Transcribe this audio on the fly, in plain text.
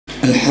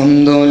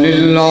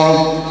Alhamdulillah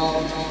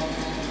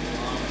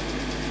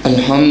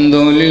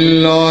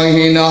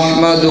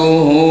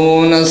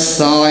nahmaduhu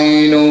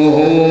nasta'inuhu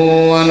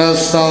wa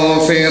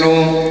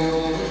nastaghfiruh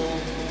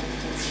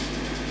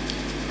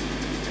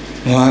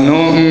wa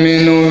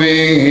nu'minu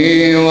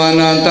bihi wa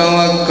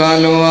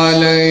natawakkalu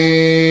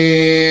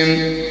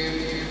alayhi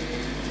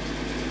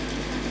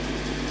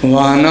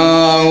wa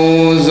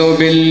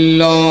na'udzu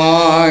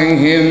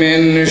billahi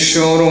min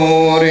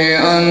shururi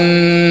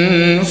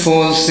anfusina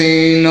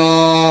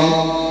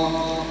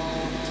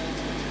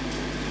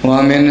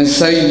ومن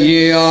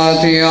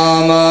سيئات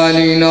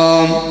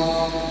أعمالنا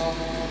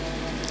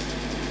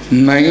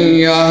من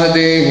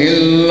يهده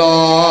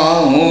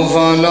الله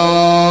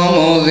فلا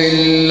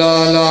مضل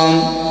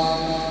له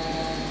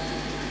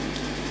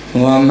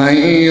ومن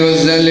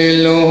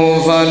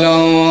يضلله فلا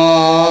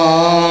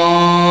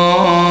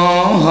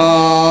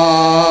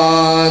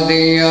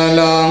هادي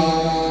له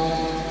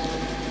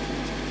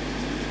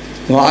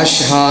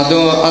وأشهد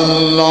أن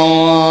لا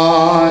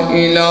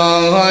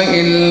إله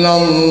إلا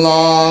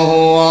الله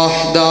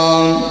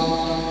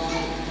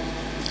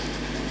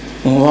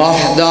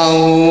وحده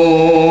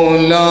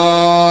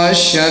لا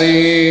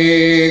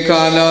شريك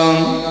له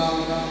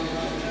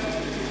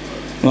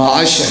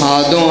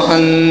وأشهد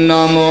أن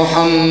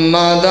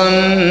محمدًا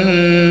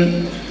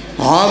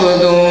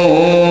عبده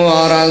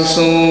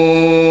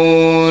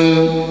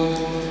ورسوله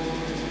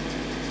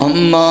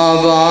أما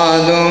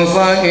بعد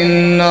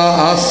فإن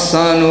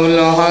أحسن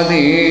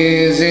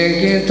الحديث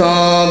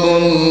كتاب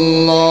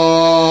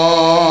الله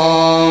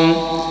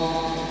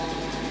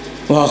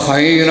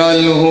وخير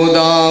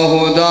الهدى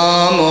هدى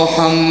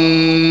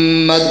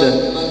محمد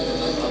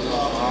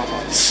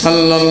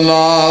صلى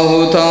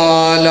الله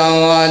تعالى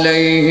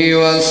عليه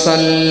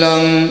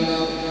وسلم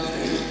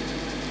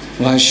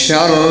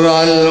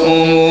وشر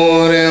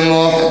الأمور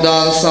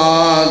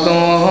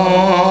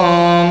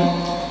محدثاتها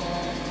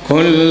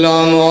كل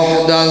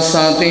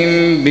محدثة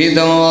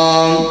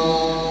بدعة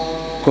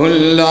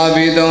كل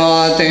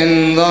بدعة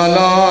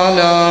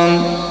ضلالة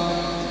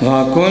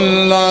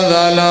وكل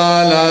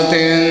ضلالة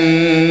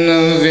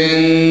في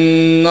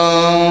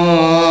النار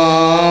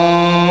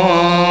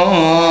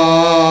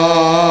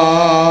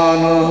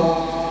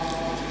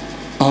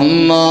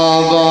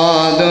أما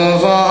بعد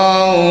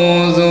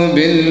فأعوذ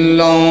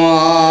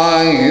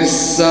بالله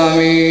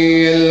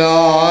السميع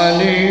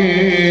العليم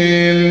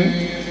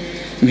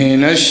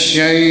من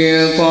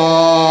الشيطان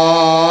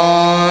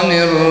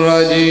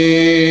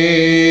الرجيم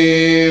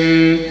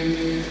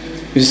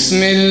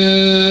بسم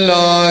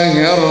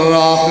الله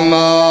الرحمن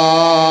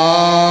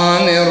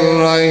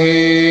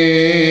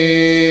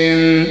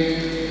الرحيم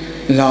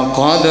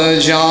لقد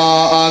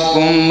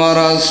جاءكم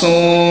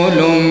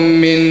رسول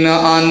من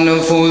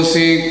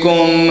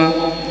أنفسكم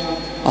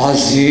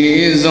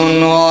عزيز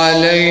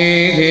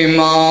عليه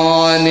ما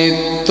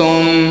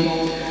عنتم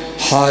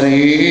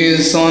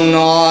حريص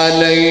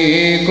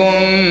عليكم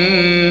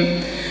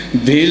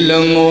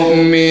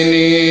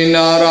بالمؤمنين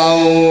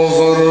رؤوف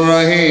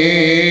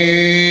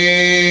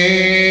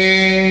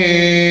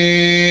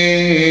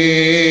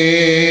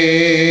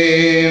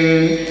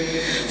رحيم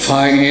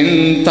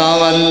فإن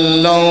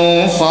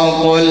تولوا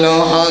فقل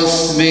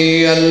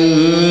حسبي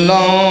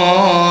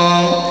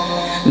الله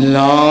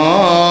لا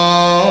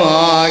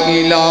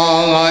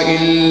إله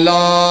إلا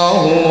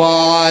هو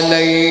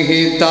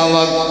عليه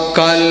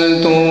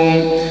توكلت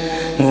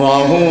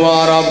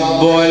وهو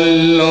رب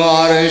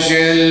العرش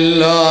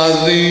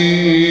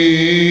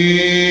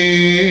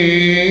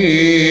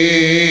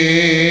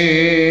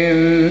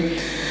العظيم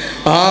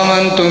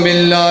آمنت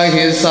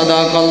بالله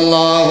صدق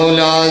الله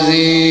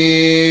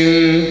العظيم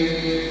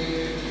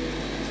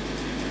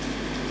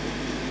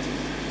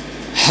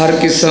ہر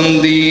قسم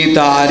دی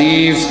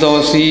تعریف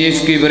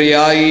توصیف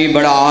کبریائی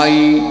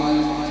بڑائی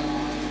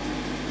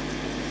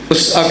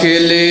اس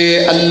اکیلے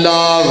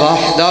اللہ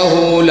وحدہ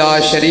لا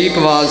شریک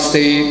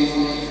واسطے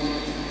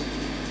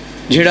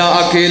جڑا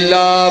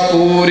اکیلا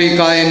پوری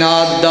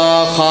کائنات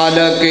دا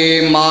خالق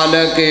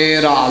مالک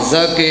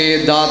رازق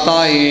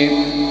داتا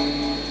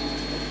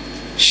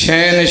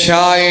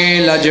شہنشاہ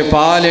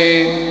لجپال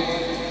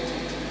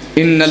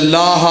ان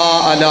اللہ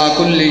علی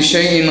کل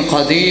شیء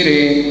قدیر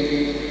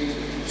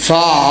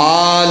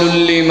فعال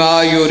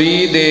لما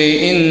یرید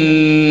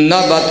ان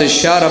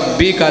بطش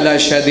ربک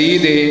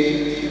لشدید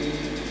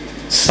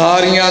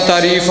ساریاں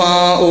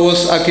تعریفاں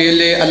اس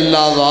اکیلے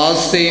اللہ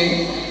واسطے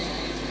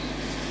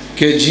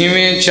کہ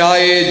جویں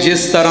چاہے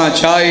جس طرح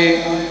چاہے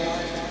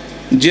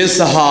جس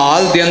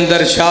حال دے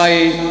اندر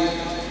چاہے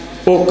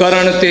وہ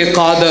کرن تے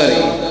قادر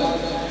ہے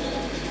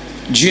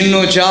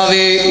جنوں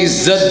چاہے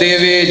عزت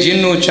دے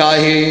جنوں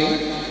چاہے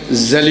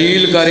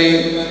ذلیل کرے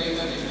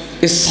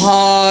اس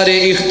سارے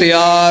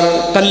اختیار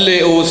کلے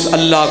اس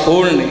اللہ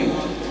کول نے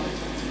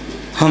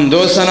حمد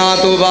و ثنا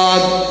تو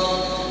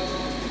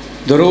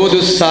بعد درود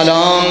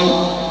السلام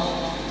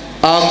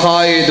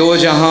آقائے دو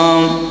جہاں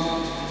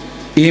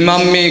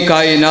امام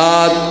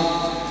کائنات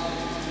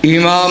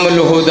امام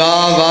الہدا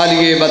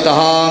والی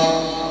بطحا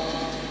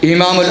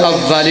امام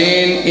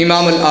الاولین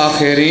امام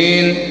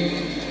الآخرین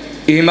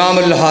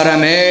इमामुल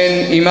हरमैन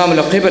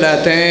इमामुल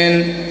क़िबलतैन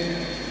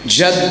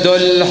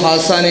जद्दुल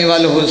हसन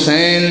वल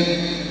हुसैन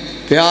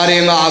प्यारे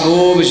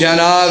महबूब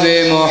जनाब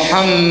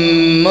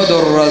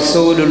मुहम्मदुर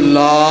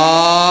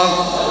रसूलुल्लाह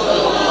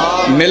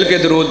मिल के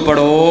दरूद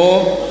पढ़ो।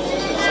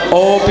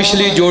 ओ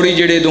पिछली जोड़ी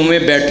जेड़े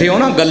दोवें बैठे हो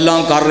ना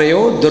गल्लां कर रहे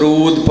हो,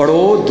 दरूद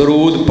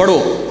पढ़ो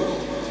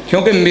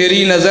क्योंकि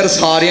मेरी नज़र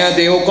सारियां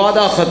ते ओ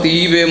कादा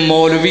खतीब है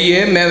मौलवी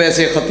है। मैं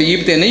वैसे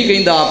खतीब ते नहीं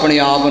कहंदा अपने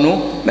आप नूं,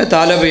 मैं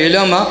तालिब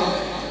इल्म हाँ।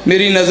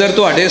 मेरी नज़र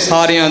तुहाडे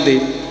सारियां ते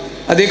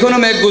देखो ना,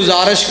 मैं एक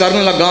गुजारिश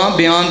करन लगा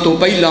बयान तो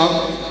पहला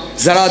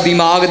ज़रा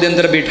दिमाग दे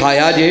अंदर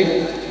बिठाया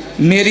जे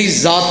मेरी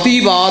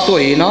ज़ाती बात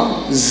होए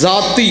ना,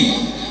 ज़ाती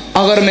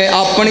अगर मैं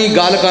अपनी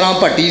गल करां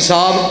भट्टी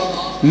साहब,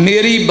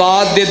 मेरी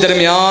बात दे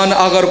दरमियान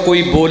अगर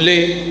कोई बोले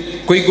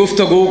कोई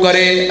गुफ्तगू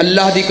करे,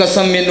 अल्लाह दी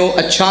कसम मैनू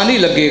अच्छा नहीं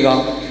लगेगा।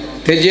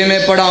 ते जे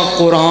मैं पढ़ा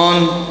कुरान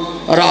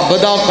रब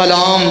दा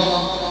कलाम,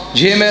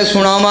 जे मैं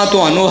सुनावा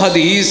तुहानू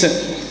हदीस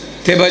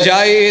ते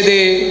बजाए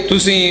दे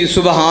तुसी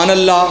सुबहान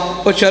अल्लाह,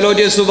 और चलो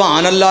जे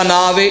सुबहान अल्लाह ना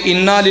आवे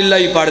इन्ना लिल्ला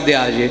ही पढ़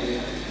दिया जे।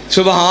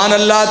 सुबहान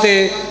अल्लाह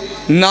ते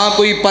ना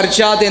कोई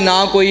पर्चा ते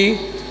ना कोई,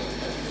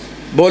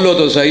 बोलो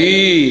तो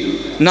सही,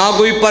 ना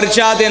कोई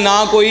पर्चा ते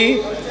ना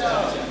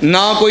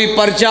कोई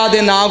पर्चा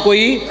ते ना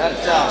कोई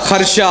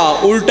खर्चा,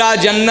 उल्टा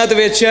जन्नत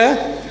विच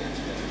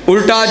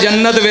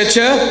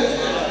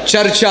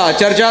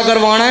चर्चा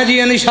करवाना है जी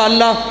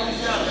इंशाअल्लाह।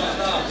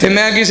 ते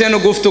मैं किसी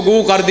नूं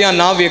गुफ्तगू करदियां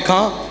ना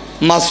वेखां,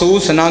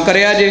 महसूस ना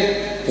करया जे,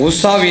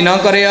 गुस्सा भी ना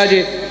करया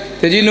जे,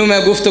 ते जिन्हों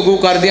मैं गुफ्तगू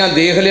करदियां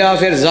देख लिया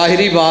फिर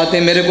जाहिरी बात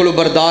है मेरे को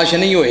बर्दाश्त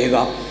नहीं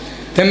होएगा।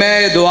 तो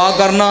मैं ये दुआ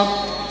करना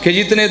कि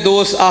जितने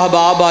दोस्त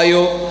अहबाब आए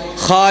हो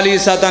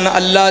खालिसतन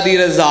अल्लाह दी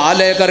रज़ा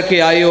ले करके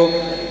आए हो,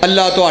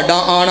 अल्लाह तुहाडा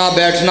आना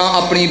बैठना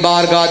अपनी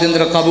बारगाह दे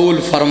अंदर कबूल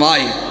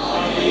फरमाए।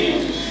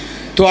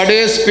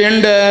 तुहाडे इस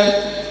पिंड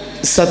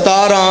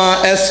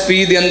 17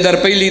 SP दे अंदर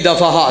पहली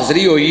दफ़ा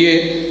हाज़री हुई है।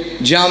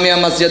 जामिया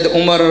मस्जिद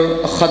उमर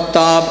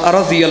ख़त्ताब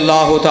रज़ी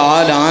अल्लाह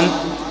तआला अन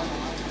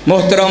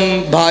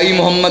मोहतरम भाई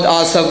मोहम्मद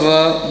आसफ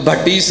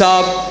भट्टी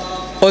साहब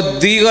और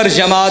दीगर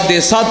जमात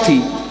दे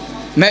साथी,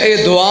 मैं ये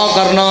दुआ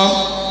करना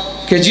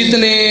कि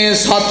जितने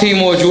साथी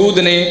मौजूद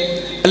ने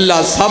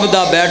अल्लाह सब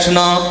दा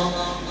बैठना,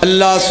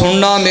 अल्लाह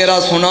सुनना मेरा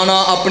सुनाना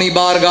अपनी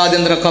बारगाह दे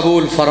अंदर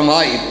कबूल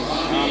फरमाए।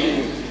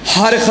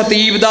 हर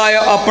खतीब दा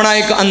अपना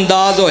एक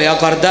अंदाज होया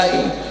करदा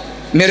है।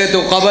 मेरे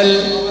तो कबल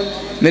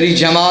मेरी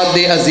जमात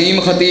दे अजीम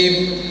खतीब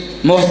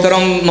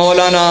मोहतरम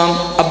मौलाना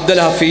अब्दुल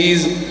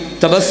हफीज़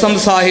तबस्सम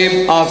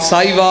साहिब आप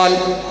साहिवाल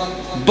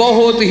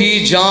बहुत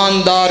ही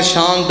जानदार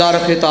शानदार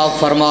खिताब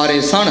फरमा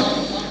रहे सन।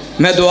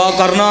 मैं दुआ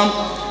करना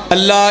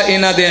अल्लाह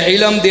इन्हां दे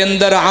इल्म दे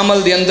अंदर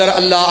अमल दे अंदर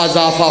अल्लाह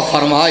अज़ाफ़ा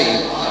फरमाए।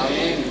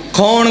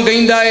 कौन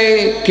कहंदा है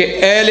कि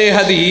अहले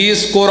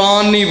हदीस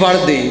कुरान नहीं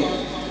पढ़ते?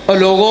 और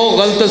लोगों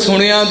गलत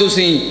सुनिया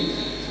तुसी,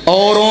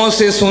 औरों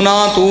से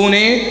सुना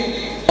तूने,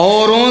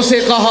 औरों से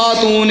कहा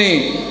तूने,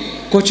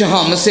 कुछ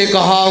हमसे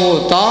कहा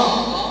होता,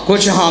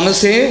 कुछ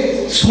हमसे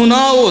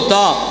सुना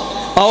होता।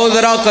 आओ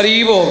ज़रा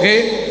करीब हो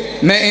के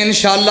मैं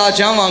इंशाअल्लाह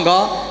चाहांगा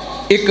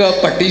एक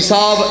भट्टी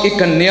साहब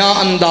एक नया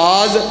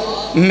अंदाज,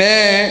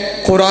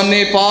 मैं कुरान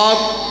पाक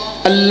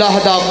अल्लाह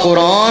दा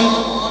कुरान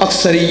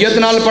अक्सरियत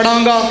नाल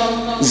पढ़ांगा,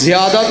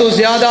 ज़्यादा तो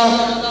ज़्यादा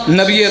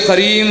नबी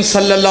करीम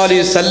सल्लल्लाहु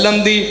अलैहि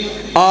वसल्लम दी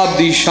आप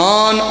दी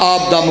शान,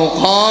 आप दा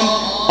मुकाम,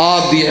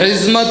 आप दी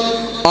इज़्ज़त,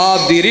 आप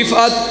दी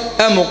रिफ़अत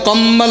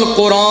मुकम्मल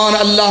कुरान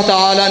अल्लाह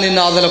ताला ने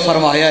नाज़िल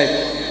फरमाया है।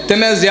 तो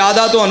मैं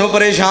ज़्यादा तुहानू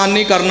परेशान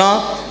नहीं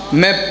करना,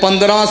 मैं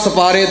 15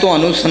 सपारे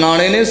तुहानू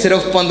सुनाने ने,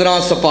 सिर्फ 15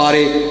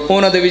 सपारे,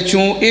 उन्हां दे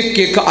विचों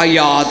एक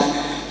आयात।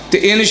 तो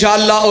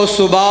इंशाअल्लाह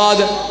उस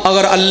बाद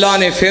अगर अल्लाह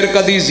ने फिर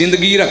कदी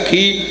जिंदगी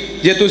रखी,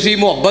 जे तुसी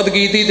मुहब्बत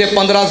की थी तो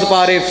 15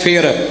 सपारे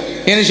फिर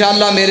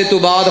इंशाअल्लाह मेरे तो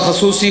बाद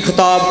खसूसी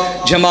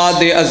खिताब जमात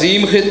दे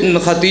अजीम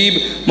खतीब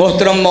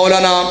मोहतरम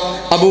मौलाना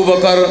अबू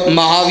बकर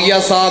महाविया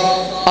साहब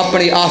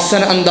अपने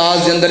आसन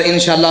अंदाज के अंदर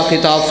इंशाअल्लाह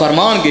खिताब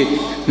फरमानगे।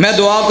 मैं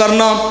दुआ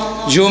करना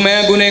जो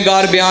मैं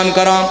गुनहगार बयान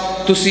करा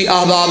तुसी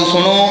अहबाब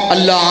सुनो,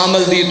 अल्लाह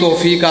अमल दी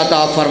तौफीक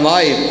अता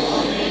फरमाए।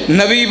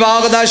 नबी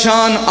बाग दा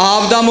शान,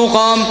 आप दा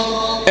मुकाम,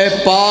 ए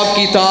पाक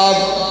किताब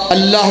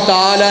अल्लाह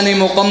ताला ने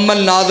मुकम्मल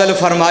नाज़िल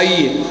फरमाई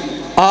है।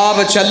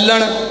 आप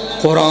चलन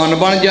कुरान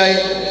बन जाए,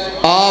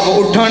 आप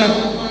उठन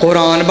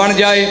कुरान बन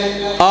जाए,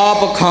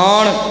 आप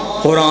खान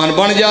कुरान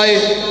बन जाए,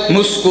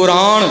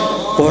 मुस्कुरान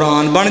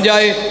कुरान बन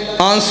जाए,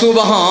 आंसू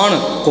बहान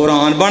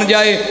कुरान बन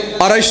जाए,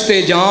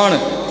 अरश्ते जान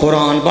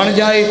कुरान बन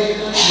जाए।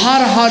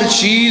 हर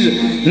चीज़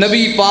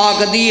नबी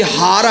पाक दी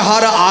हर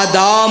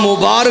आदा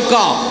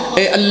मुबारका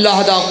ए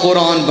अल्लाह दा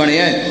कुरान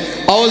बनया है।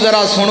 आओ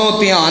ज़रा सुनो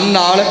ध्यान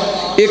नाल,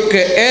 एक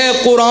ए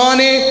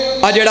कुरान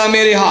है आ जिहड़ा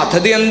मेरे हाथ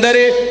दे अंदर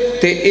है,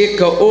 ते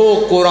एक ओ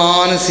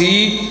कुरान सी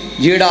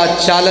जिहड़ा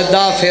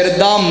चलदा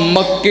फिरदा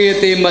मक्के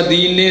ते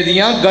मदीने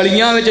दियां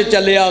गलियां विच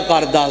चलिया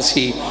करदा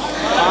सी।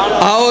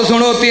 आओ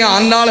सुनो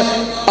ध्यान नाल,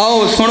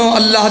 आओ सुनो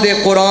अल्लाह दे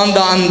कुरान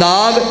दा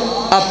अंदाज।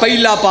 आ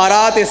पहला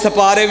पारा ते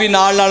सपारे भी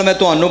नाल नाल मैं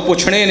तुहानू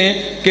पुछने ने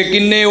कि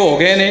किन्ने हो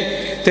गए ने।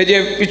 تے جے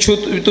پچھو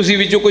تسی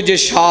وچوں کوئی جے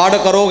شاڑ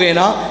کرو گے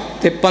نا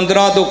تے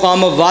 15 تو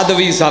کام ود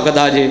بھی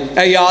سکدا جے،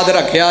 اے یاد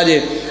رکھیا جے۔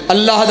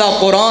 اللہ دا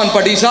قرآن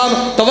پڑھی صاحب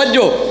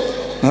توجہ،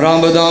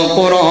 رب دا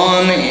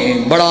قرآن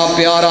بڑا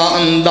پیارا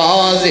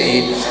انداز ہے۔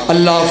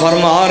 اللہ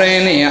فرما رہے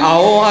نے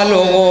آؤ آ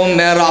لوگو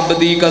میں رب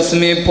دی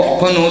قسمیں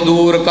بھوک نو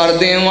دور کر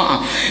دیواں،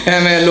 اے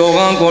میں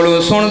لوگاں کو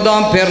سندا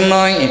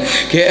پھرنا ہے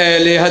کہ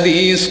اہل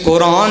حدیث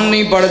قرآن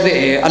نہیں پڑھ دے۔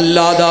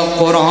 اللہ دا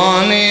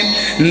قرآن ہے،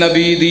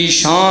 نبی دی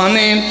شان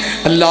ہے۔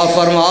 اللہ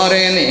فرما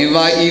رہے نے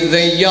وَإِذْ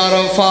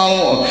يَرْفَعُ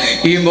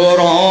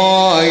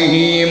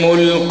إِبْرَاهِيمُ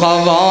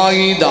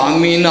الْقَوَاعِدَ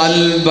مِنَ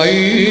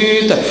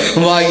الْبَيْتِ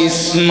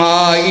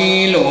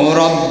وَإِسْمَاعِيلُ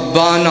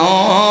ربنا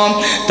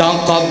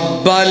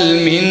تقبل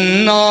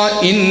منا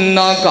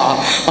انك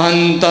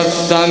انت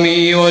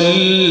السميع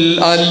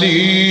العليم۔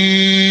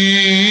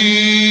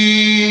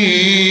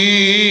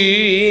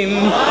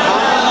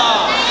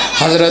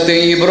 حضرت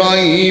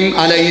ابراہیم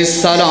علیہ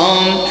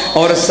السلام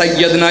اور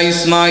سیدنا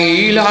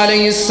اسماعیل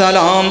علیہ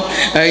السلام،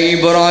 اے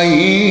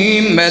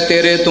ابراہیم میں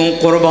تیرے تو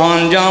قربان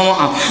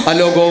جاواں۔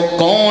 لوگو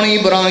کون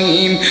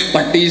ابراہیم؟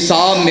 پٹی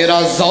صاحب میرا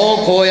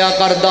ذوق ہویا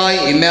کردہ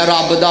ہے میں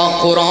رب دا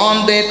قرآن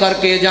دے کر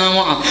کے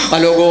جاواں۔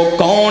 لوگو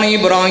کون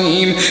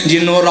ابراہیم؟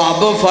 جنہوں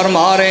رب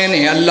فرما رہے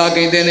نے، اللہ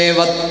کہتے نے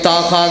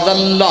وَاتَّخَذَ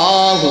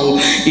اللَّهُ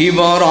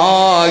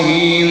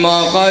إِبْرَاهِيمَ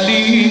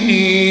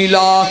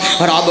خَلِيلًا،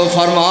 رب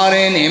فرما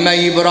رہے نے میں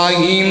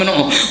ابراہیم نو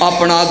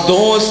اپنا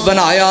دوست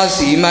بنایا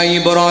سی، میں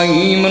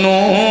ابراہیم نو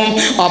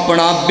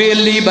اپنا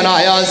بیلی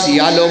بنایا سی۔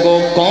 لوگو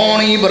کون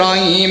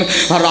ابراہیم؟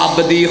 رب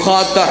دی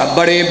خاطر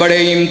بڑے بڑے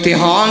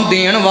امتحان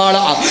دین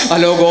والا۔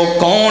 لوگو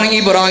کون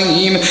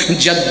ابراہیم؟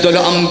 جد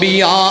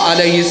الانبیاء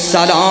علیہ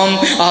السلام۔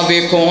 آوے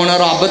کون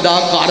رب دا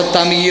کر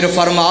تعمیر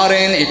فرما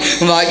رہے نے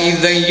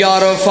وَإِذْ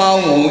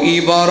يَرْفَعُ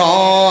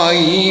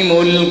إِبْرَاهِيمُ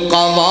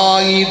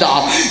الْقَوَاعِدَ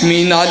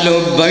مِنَ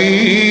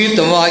الْبَيْتِ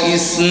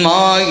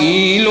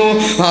وَإِسْمَاعِيلُ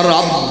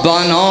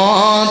ربنا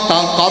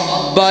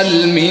تقبل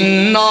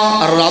منا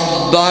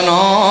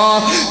ربنا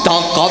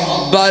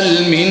تقبل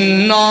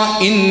منا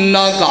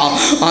انك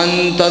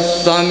انت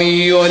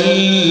السميع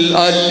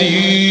العليم۔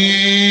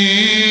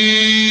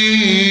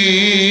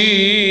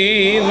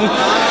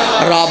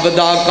 رب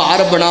دا کار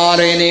بنا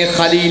رہے نے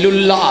خلیل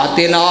اللہ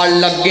تے نال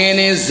لگے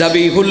نے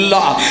ذبیح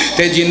اللہ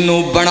تے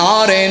جنوں بنا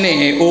رہے نے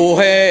او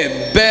ہے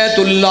بیت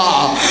اللہ۔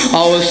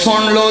 آؤ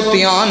سن لو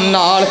تیان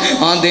نال،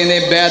 آندے نے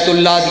بیت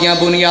اللہ دیاں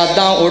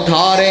بنیاداں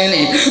اٹھا رہے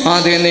نے،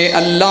 آندے نے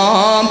اللہ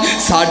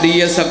ساڑی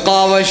اس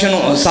کاوش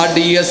نو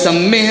ساڑی اس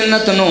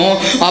محنت نو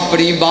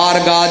اپنی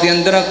بارگاہ دے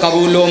اندر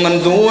قبول و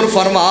منظور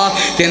فرما۔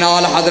 تے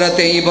نال حضرت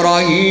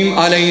ابراہیم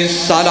علیہ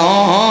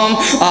السلام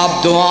آپ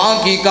دعا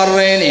کی کر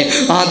رہے نے،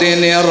 آندے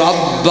نے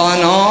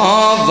ربنا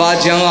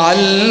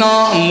وجعلنا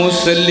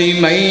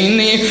مسلمین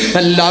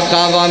لک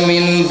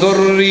ومن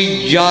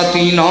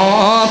ذریتنا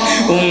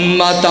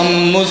امتا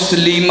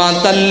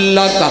مسلمتا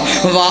لک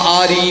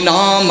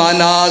وارنا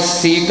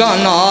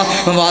مناسکنا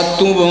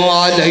وتب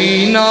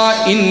علینا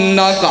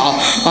انک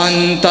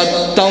انت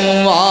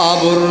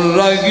التواب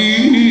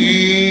الرحیم۔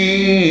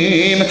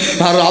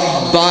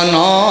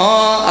 ربنا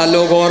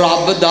لوگو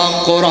رب دا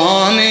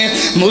قرآن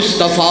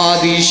مصطفیٰ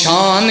دی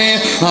شان،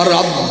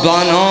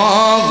 ربنا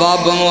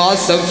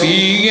وابعث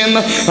فیہم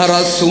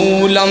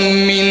رسولا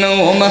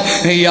منہم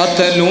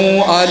یتلو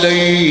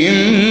علیہم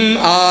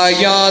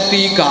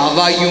آیاتک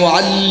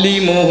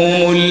ویعلمہم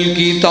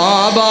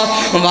الکتاب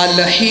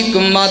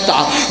والحکمت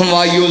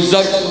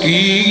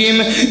ویزکیہم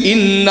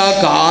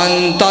انک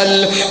انت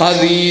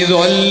العزیز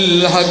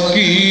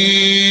الحکیم۔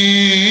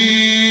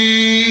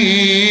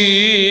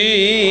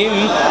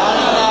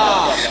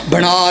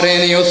 بنا رہے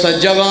نے اس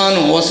جگہ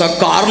نو اس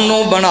کار نو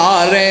بنا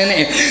رہے نے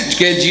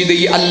کہ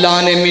جدی اللہ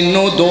نے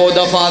منو 2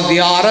 دفعہ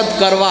زیارت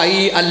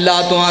کروائی، اللہ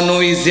تو انو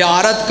ہی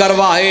زیارت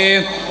کروائے۔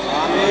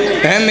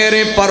 اے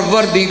میرے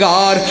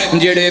پروردگار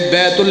جڑے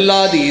بیت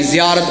اللہ دی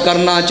زیارت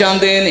کرنا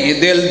چاہندے نے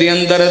دل دی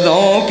اندر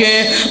دھوکے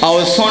آؤ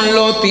سن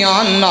لو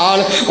تیان نال،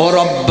 اور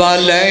رب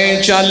لے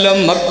چل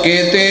مکے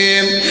تے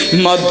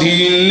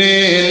مدینے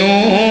نو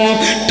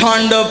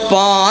ٹھنڈ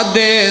پا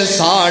دے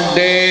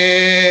ساڑے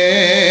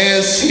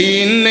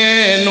سینے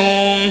نو۔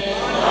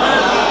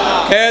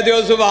 کہہ دیو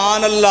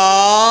سبحان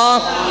اللہ۔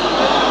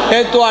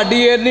 اے تو اڈی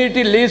ارنی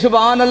ٹھلی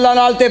سبحان اللہ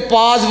نال تے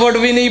پاس ورڈ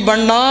بھی نہیں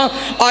بننا۔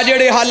 آ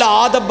جڑے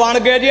حالات بن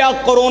گئے جی آ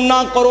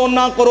کرونا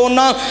کرونا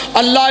کرونا،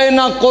 اللہ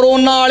اینا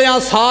کرونا آلیاں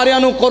ساریاں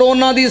نو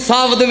کرونا دی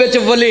صافت وچ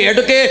ولیٹ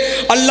کے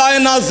اللہ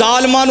اینا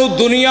ظالماں نو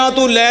دنیا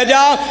تو لے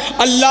جا،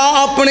 اللہ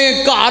اپنے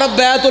گھر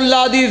بیت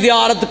اللہ دی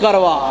زیارت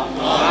کروا۔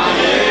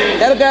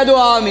 پھر کہہ دو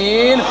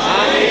آمین۔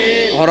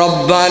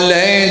 رب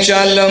لے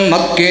چل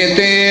مکے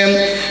تے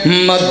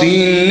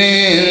مدینے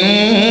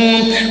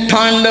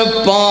ٹھنڈ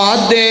پا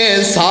دے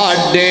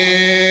ساڑے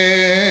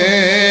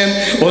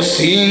او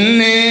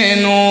سینے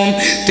نو،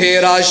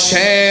 تیرا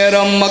شہر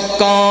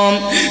مکہ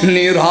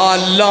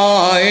نرالا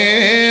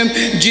ہے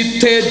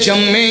جتھے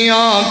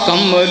جمعیاں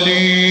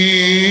کملی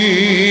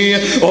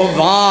او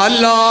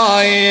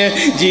والائے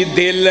جی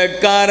دل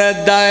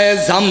کردا ہے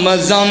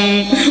زمزم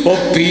او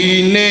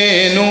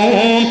پینے نو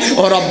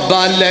اور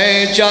ابا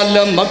لے چل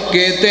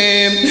مکے تے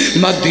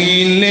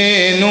مدینے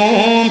نو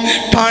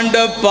ٹھنڈ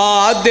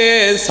پا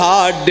دے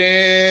ساڈے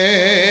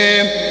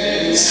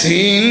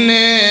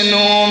سینے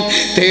نو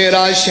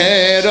تیرا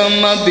شہر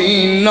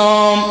مدینہ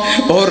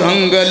اور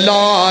رنگ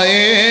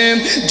لائے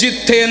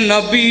جتھے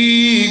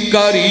نبی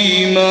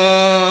کریم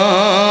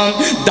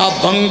دا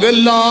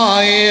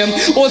بنگلائے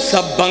او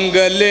سب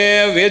بنگلے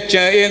وچ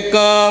ایک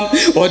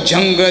او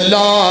جنگ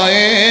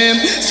لائے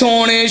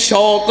سونے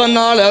شوق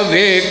نال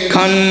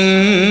ویکھن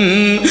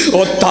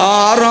او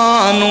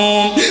تارانو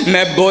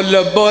میں بول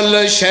بول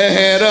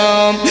شہر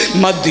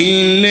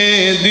مدینے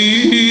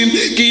دی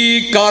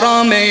کی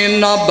کرا میں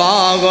نہ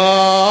باغا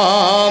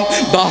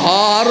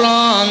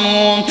بہارانو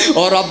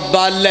اور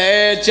ابا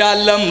لے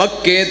چل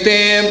مکے تے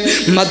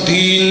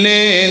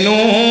مدینے نو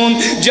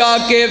جا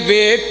کے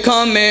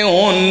ویکھا میں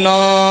ہونا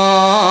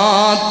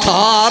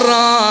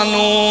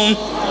تھارانو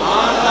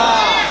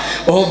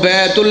او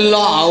بیت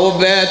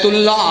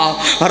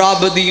اللہ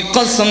رب دی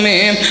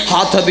قسمیں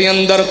ہاتھ دے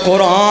اندر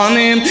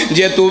قرآن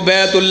جے تو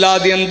بیت اللہ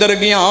دے اندر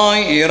گیا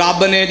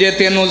رب نے جے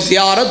تینوں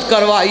زیارت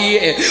کروائی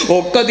ہے او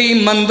کدی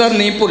منظر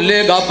نہیں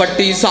پلے گا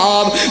پٹی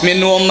صاحب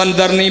منو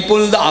منظر نہیں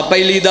پلدا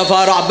پہلی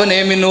دفعہ رب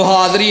نے منو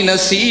حاضری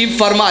نصیب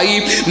فرمائی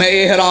میں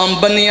احرام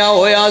بنیا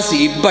ہویا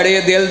سی بڑے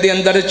دل دے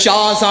اندر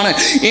چاہ سن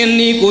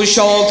انی کو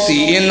شوق سی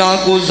انا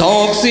کو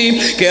ذوق سی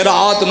کہ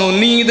رات نو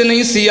نیند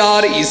نہیں سی آ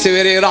رہی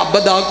سویرے رب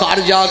دا گھر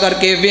جا کر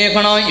کے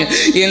ویکھنا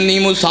انی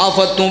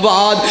مسافت تو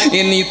بعد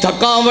انی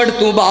تھکاوٹ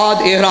تو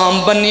بعد احرام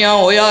بنیا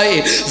ہویا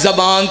ہے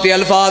زبان تے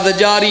الفاظ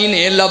جاری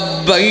نے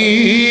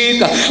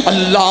لبیک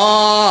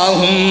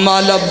اللہم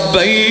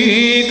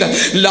لبیک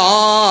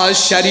لا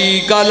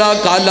شریک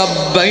لک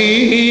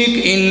لبیک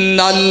ان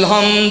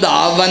الحمد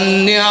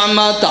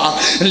والنعمت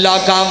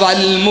لک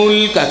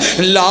والملک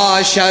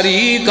لا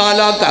شریک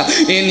لک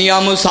انیا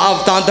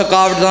مسافتاں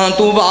تھکاوٹاں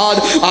تو بعد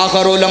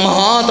آخر و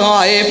لمحات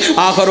آئے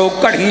آخر و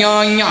کڑیاں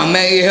آئیاں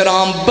میں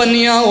احرام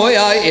بنیا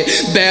ہویا ہے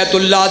بیت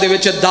اللہ دے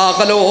وچ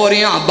داخل ہو رہے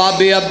ہیں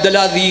بابے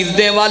عبدالعزیز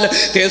دے وال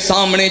تے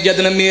سامنے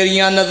جدن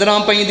میریاں نظراں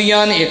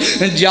پیندیاں نے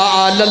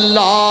جعل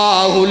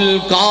اللہ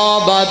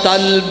الکعبۃ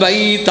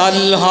البیت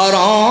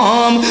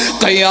الحرام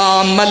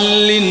قیاما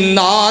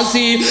للناس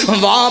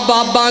واہ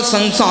بابا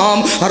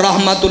سنسام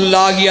رحمت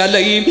اللہ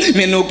علیہ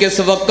مینوں کس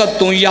وقت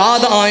تو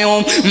یاد آیوں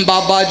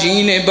بابا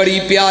جی نے بڑی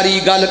پیاری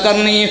گل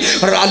کرنی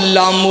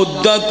اللہ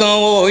مدت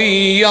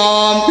ہوئی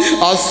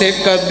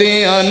آسک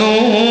دیانو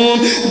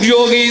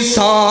جوگی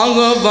سانگ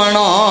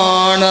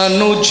بنان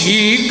نو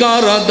جی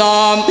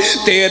کردہ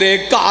تیرے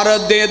کار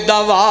دے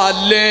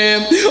دوالے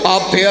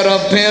پھر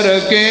پھر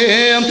کے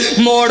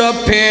موڑ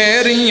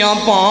پھیریاں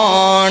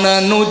پان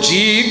نو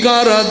جی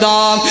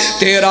کردہ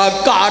تیرا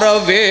کار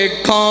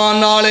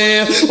ویکھان آلے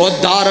او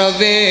دار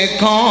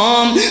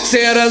ویکھام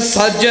سیر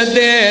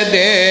سجدے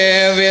دے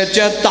ویچ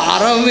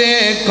تار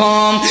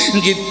ویکھام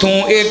جتوں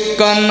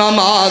ایک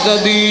نماز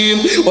دی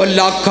او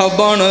لکھ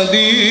بن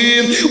دی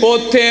او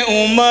تھے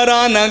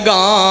عمران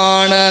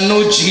گان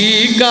نو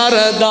جی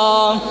کردہ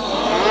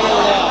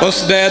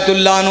اس بیت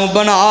اللہ نو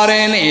بنا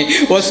رہے نے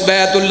اس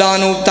بیت اللہ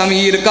نو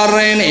تعمیر کر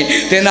رہے نے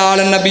تے نال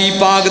نبی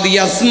پاک دی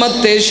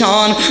عظمت تے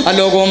شان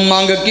لوگوں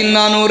مانگ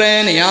کنہ نو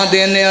رہنے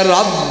دینے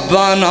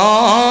ربنا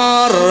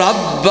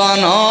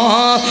ربنا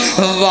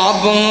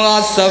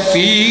وابعث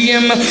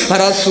فیہم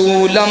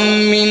رسولا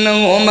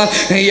منہم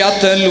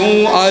یتلو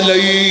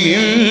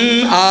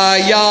علیہم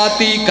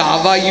آیاتک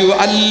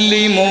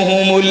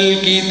ویعلمہم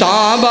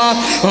الکتاب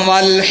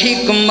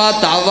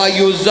والحکمت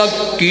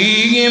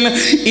ویزکیہم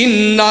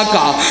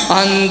انکا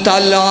انت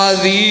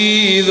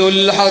العزیز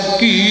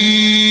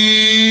الحکیم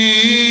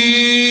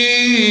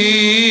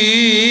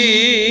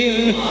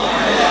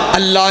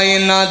اللہ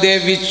اینا دے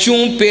وچوں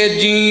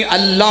پیجی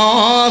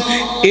اللہ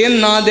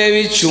اینا دے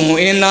وچوں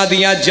اینا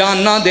دیا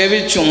جانا دے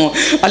وچوں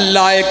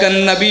اللہ ایک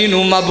نبی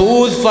نو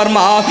مبعوث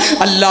فرما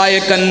اللہ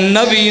ایک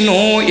نبی نو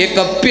ایک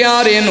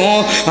پیارے نو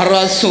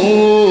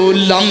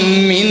رسول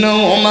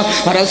منہم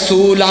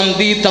رسول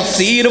دی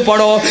تفسیر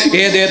پڑھو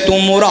اے دے تو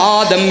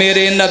مراد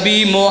میرے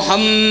نبی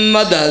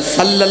محمد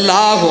صلی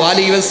اللہ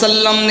علیہ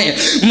وسلم نے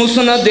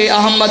مسند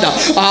احمد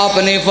آپ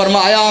نے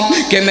فرمایا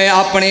کہ میں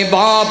اپنے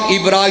باپ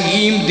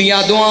ابراہیم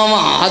دیا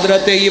دعاواں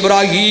حضرت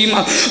ابراہیم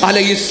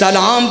علیہ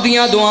السلام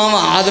دیا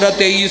دعاواں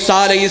حضرت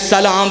عیسیٰ علیہ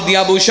السلام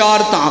دیا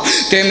بشارتاں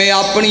تے میں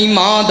اپنی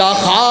ماں دا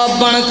خواب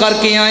بن کر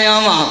کے آیا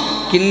وہاں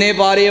کنے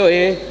پارے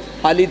ہوئے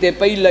حالی تے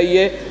پہلے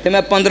لئیے تے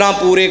میں 15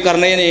 پورے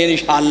کرنے نے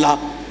انشاءاللہ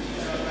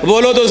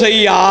بولو تو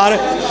صحیح یار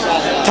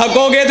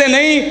تھکو گے تے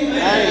نہیں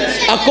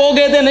اکو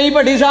گے تے نہیں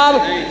پٹھی صاحب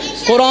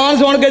قرآن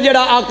سن کے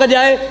جڑا اک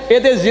جائے یہ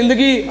تے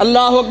زندگی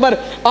اللہ اکبر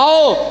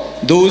آؤ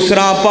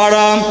دوسرا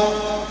پڑھا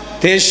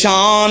تے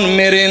شان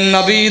میرے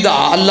نبی دا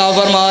اللہ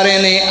فرما رہے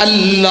نے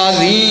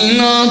الذین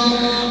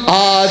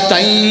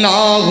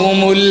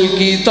آتیناہم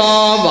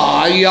الکتاب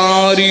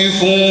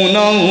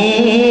یعرفونہ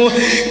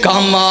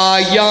کما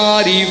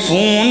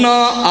یعرفون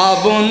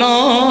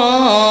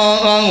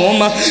ابناءہم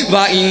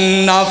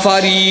وَإِنَّ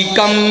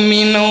فَرِيقًا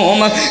مِّنْهُمْ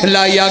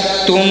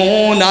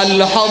لَيَكْتُمُونَ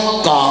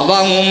الْحَقَّ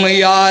وَهُمْ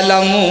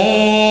يَعْلَمُونَ۔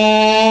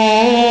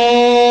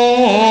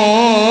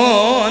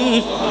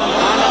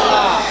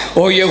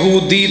 او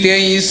یہودی تے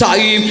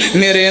عیسائی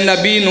میرے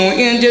نبی نو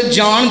انج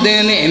جان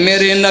دینے،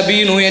 میرے نبی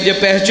نو انج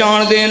پہچان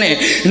دینے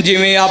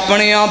جویں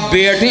اپنے آپ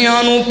بیٹیاں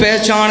نو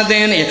پہچان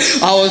دینے۔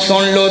 آؤ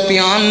سن لو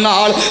تیان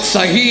نال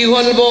صحیح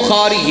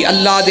البخاری،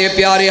 اللہ دے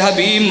پیارے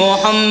حبیب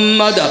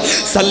محمد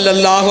صلی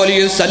اللہ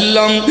علیہ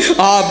وسلم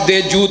آپ دے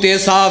جوتے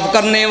صاف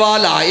کرنے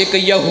والا ایک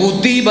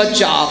یہودی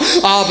بچہ،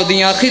 آپ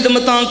دیاں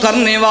خدمتاں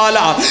کرنے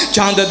والا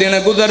چاند دن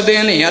گزر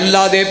دینے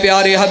اللہ دے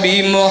پیارے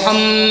حبیب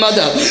محمد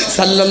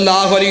صلی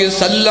اللہ علیہ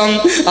وسلم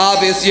آپ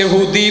اس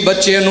یہودی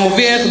بچے نو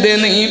ویکھ دے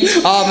نہیں۔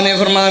 آپ نے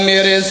فرمایا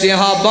میرے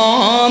صحابہ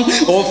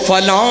او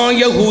فلاں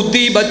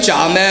یہودی بچہ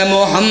میں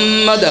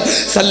محمد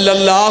صلی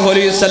اللہ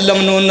علیہ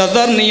وسلم نو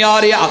نظر نہیں آ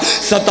رہا،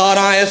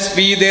 17 SP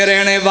دے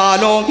رہنے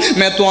والوں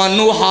میں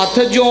توانو ہاتھ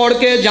جوڑ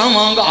کے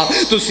جاواں گا،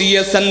 تسی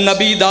اس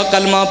نبی دا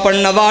کلمہ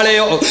پڑھنے والے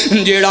ہو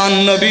جیڑا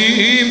نبی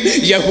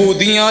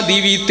یہودیاں دی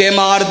بھی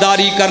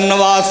تیمارداری کرنے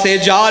واسطے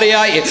جا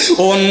رہا ہے،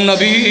 او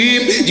نبی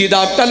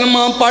جدا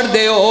کلمہ پڑھ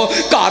دے ہو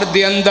گھر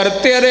دے اندر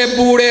تیرے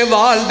بوڑے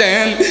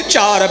والدین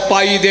چار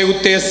پائی دے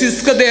اتے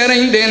سسک دے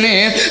رہیں دینے،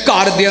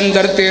 گھر دے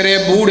اندر تیرے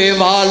بوڑے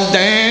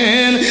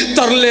والدین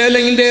ترلے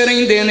لیں دے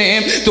رہیں دینے،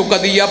 تو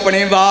کدی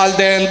اپنے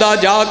والدین دا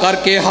جا کر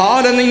کے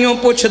حال نہیں ہو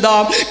پوچھدا،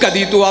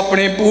 کدی تو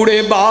اپنے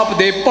بوڑے باپ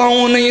دے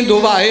پاؤں نہیں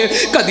دعائے،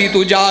 کدی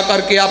تو جا کر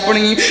کے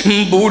اپنی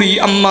بوڑی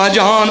اماں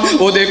جان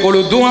او دے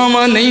کولو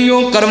دعاواں نہیں ہو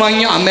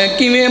کروائیاں، میں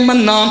کیویں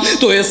مننا؟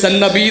 تو اس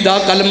نبی دا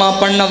کلمہ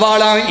پڑھنے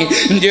والا ہے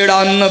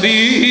جیڑا نبی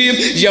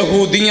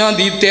یہودیاں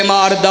دی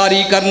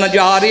تیمارداری کرنا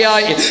جا رہا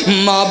ہے۔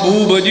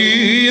 محبوب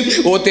جی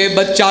او تے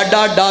بچہ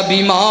ڈاڈا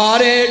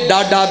بیمار ہے،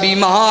 ڈاڈا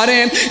بیمار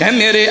ہے، اے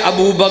میرے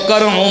ابو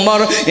بکر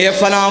عمر اے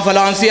فلاں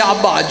فلاں سے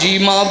ابا جی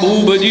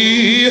محبوب جی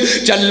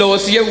چلو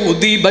اس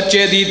یہودی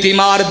بچے دی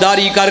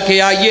تیمارداری کر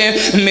کے آئیے۔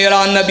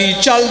 میرا نبی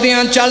چل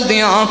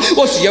دیاں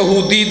اس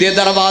یہودی دے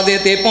دروازے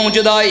تے پہنچ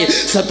دائے،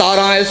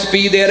 17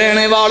 SP دے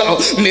رہنے والا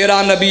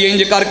میرا نبی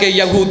انج کر کے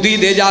یہودی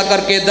دے جا کر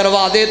کے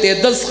دروازے تے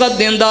دستخط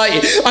دین دائے،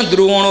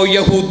 اندرونوں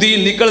یہودی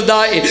نکل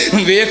دائے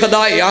ویکھ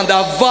دائے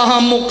آندہ واہ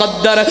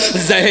مقدر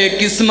زہ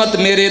قسمت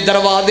میرے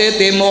دروازے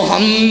تے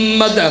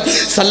محمد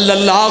صلی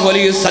اللہ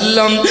علیہ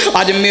وسلم،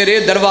 آج میرے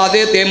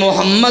دروازے تے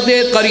محمد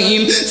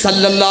کریم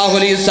صلی اللہ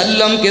علیہ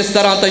وسلم کس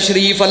طرح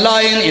تشریف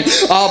لائے نے۔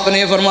 آپ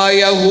نے فرمایا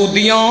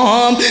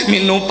یہودیاں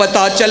منوں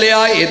پتا چلے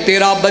آئے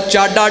تیرا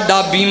بچہ ڈاڈا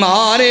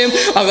بیمار ہے،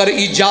 اگر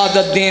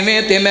اجازت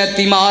دیویں تے میں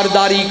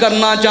تیمارداری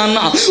کرنا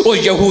چاہنا۔ وہ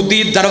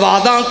یہودی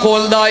دروازہ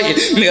کھول دائے،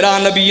 میرا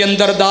نبی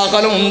اندر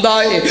داخل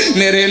ہوندائے،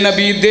 میرے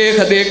نبی دیکھ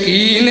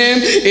دیکھینے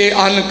اے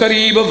ان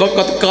قریب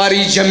وقت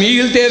قاری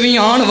جمیل تے بھی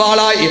آن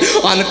والا ہے،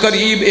 ان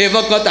قریب اے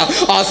وقت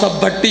آصف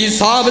بھٹی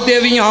صاحب تے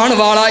بھی آن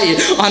والا ہے،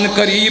 ان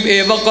قریب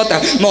اے وقت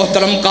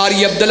محترم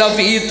قاری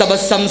عبدالحفیظ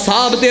تبسم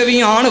صاحب تے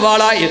بھی آن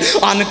والا ہے،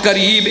 ان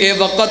قریب اے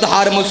وقت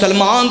ہر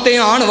مسلمان تے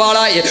آن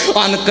والا ہے،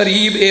 ان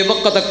قریب اے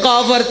وقت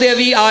کافر تے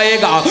بھی آئے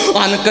گا،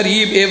 ان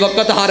قریب اے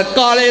وقت ہر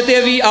کالے تے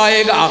بھی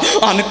آئے گا،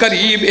 ان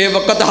قریب اے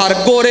وقت ہر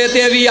گورے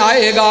تے بھی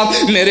آئے گا۔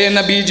 میرے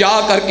نبی جا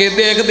کر کے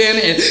دیکھ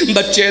دینے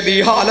بچے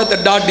دی حالت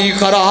ڈاڈی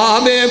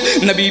خراب ہے،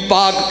 نبی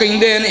پاک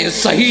کہندے نے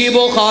صحیح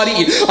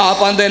بخاری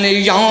آپ آندے نے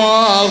یا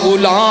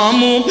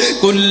غلام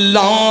قل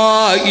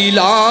لا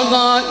الہ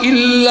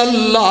الا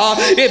اللہ،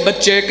 اے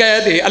بچے کہہ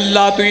دے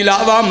اللہ تو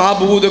علاوہ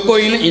معبود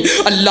کوئی نہیں،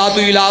 اللہ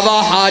تو علاوہ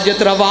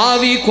حاجت روا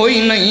بھی کوئی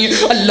نہیں،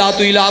 اللہ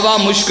تو علاوہ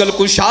مشکل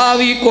کشا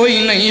بھی کوئی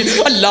نہیں،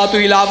 اللہ تو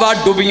علاوہ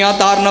ڈبیاں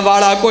تارن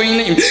والا کوئی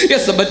نہیں۔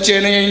 اس بچے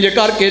نے انج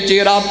کر کے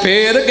چہرہ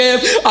پھیر کے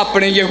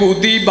اپنے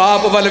یہودی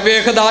باپ ول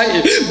ویکھدا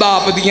ہے،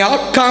 باپ دیاں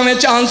اکھاں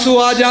وچ آنسو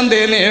آ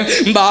جاندے نے،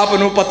 باپ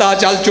نو پتہ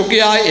چل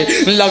چکیا ہے،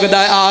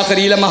 لگدا ہے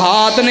آخری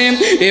لمحات نے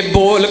اے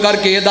بول کر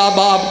کے دا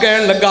باپ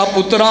کہن لگا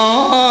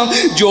پتراں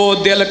جو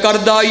دل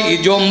کردائی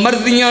جو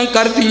مرضیاں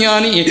کردیاں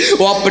نہیں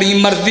وہ اپنی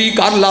مرضی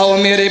کر لاؤ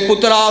میرے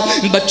پترا۔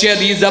 بچے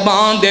دی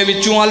زبان دے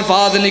وچوں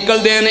الفاظ نکل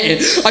دے نے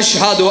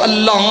اشہد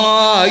اللہ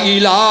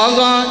الہ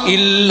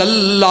الا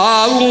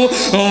اللہ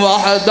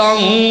وحدہ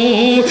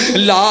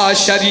لا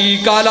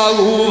شریک لہ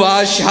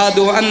واشہد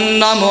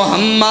ان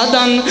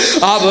محمدًا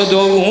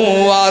عبدہ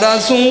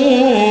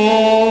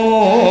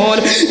ورسول۔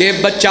 اے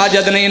بچہ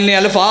جد نے انہیں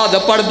الفاظ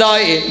پڑھ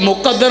دائے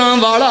مقدراں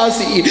والا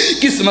سی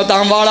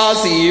قسمتاں والا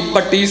سی،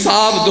 پٹی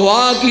صاحب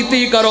دعا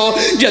کیتی کرو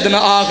جدن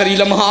آخری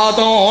لمحات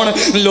ہون،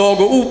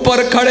 لوگ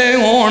اوپر کھڑے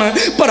ہون،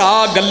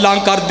 پرا گلاں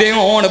کر دے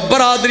ہون،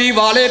 برادری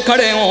والے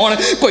کھڑے ہون،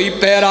 کوئی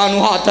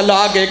پیرانو ہاتھ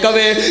لاگے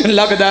کوے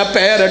لگدا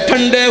پیر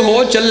ٹھنڈے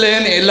ہو چلے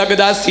نے،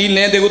 لگدا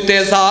سینے دے اتے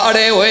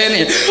ساڑے ہوئے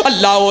نے۔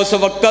 اللہ اس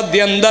وقت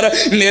دے اندر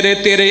میرے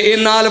تیرے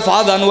ان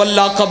الفاظاں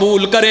اللہ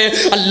قبول کرے،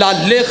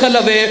 اللہ لکھ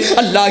لوے،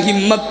 اللہ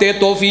ہمت تے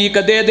توفیق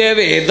دے دے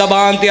وے،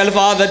 زبان تے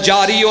الفاظ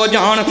جاری ہو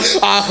جان،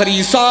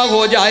 آخری سا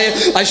ہو جائے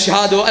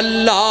اشہد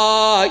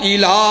اللہ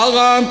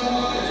الہ،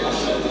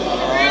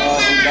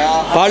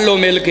 پڑھ لو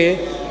مل کے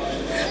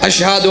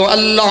اشہد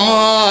اللہ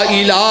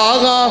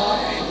الہ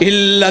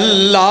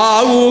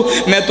इल्लल्लाह।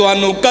 मैं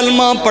तुहानू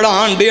कलमा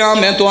पढ़ान दिया,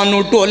 मैं तुहानू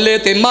टोले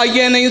ते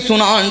माइये नहीं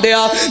सुनान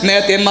दिया, मैं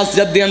ते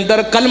मस्जिद दे अंदर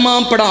कलमा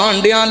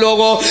पढ़ान दिया।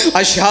 लोगो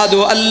अशहदु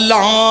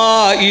अल्ला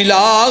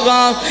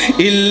इलाहा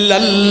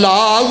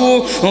इल्लल्लाह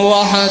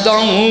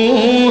वहदहू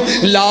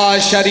ला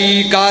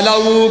शरीका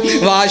लहू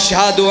व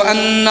अशहदु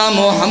अन्ना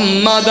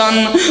मुहम्मदन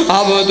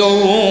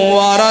अब्दुहू व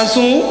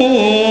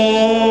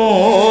रसूल।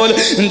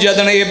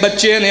 जदन ये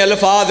बच्चे ने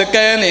अल्फाज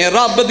कहने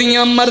रब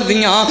दियां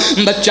मर्जियां,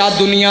 बच्चा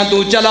दुनिया तो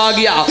चला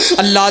गया।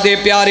 अल्लाह दे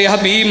प्यारे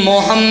हबीब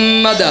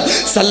मोहम्मद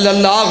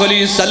सल्लल्लाहु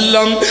अलैहि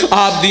वसल्लम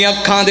आप दी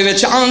अखां दे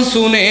विच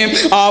आंसू ने।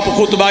 आप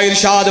खुतबा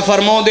इरशाद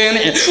फरमाउंदे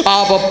ने,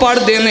 आप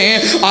पढ़दे ने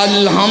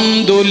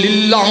अल्हम्दुलिल्लाहिल्लज़ी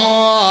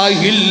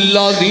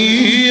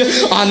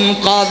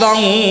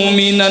अनक़ज़हू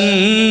मिनन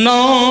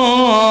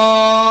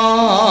नार।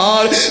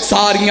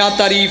 सारियां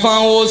तारीफां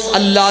उस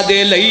अल्लाह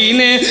दे लई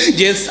ने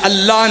जिस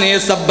अल्लाह ने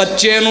इस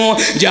बच्चे नू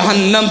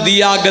जहन्नम दी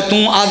अग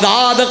तों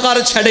आज़ाद कर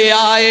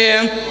छड़िया है।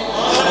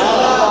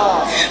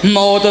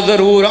 मौत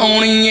जरूर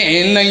आनी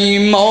है, नहीं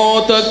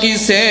मौत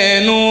किसे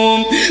नू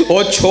ओ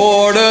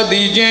छोड़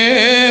दीजे।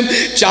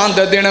 चंद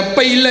दिन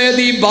पहले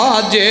दी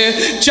बात जे,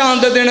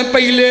 चंद दिन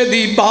पहले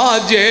दी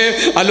बात जे।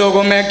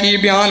 लोगों मैं की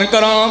बयान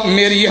करा,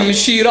 मेरी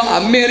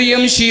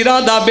हमशीरा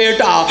दा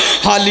बेटा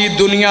हाली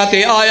दुनिया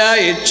ते आया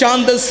है,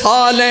 चंद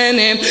साल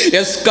ने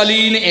इस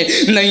कली ने।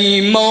 नहीं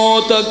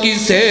मौत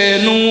किसे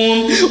नू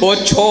ओ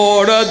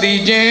छोड़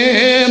दीजे,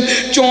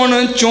 चुन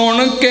चुन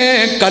के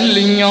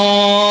कलियां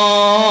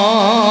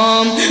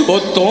वो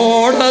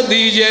तोड़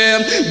दीजे।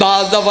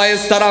 बाज़ दफ़ा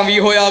इस तरह भी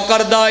होया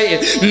करदा है।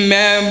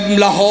 मैं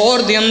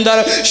लाहौर दे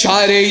अंदर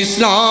शायर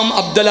इस्लाम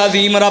अब्दुल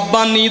अजीम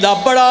रब्बानी दा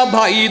बड़ा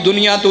भाई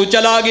दुनिया तो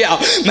चला गया।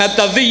 मैं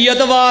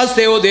तज़ियत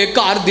वास्ते ओदे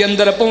घर दे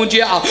अंदर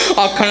पहुंचा,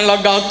 आखन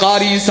लगा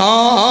कारी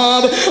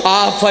साहब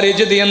आ फरिज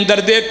दे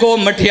अंदर देखो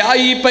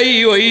मठियाई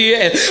पई हुई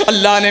है।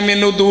 अल्लाह ने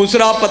मैनू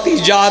दूसरा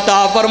भतीजा अता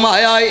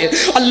फरमाया है,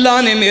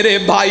 अल्लाह ने मेरे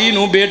भाई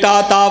नू बेटा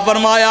अता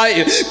फरमाया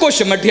है। कुछ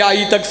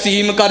मठियाई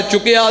तकसीम कर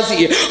चुकिया सी,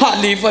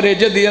 हाली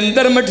फरिज दे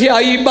अंदर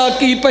मठियाई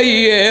बाकी पई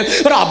है।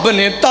 रब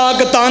ने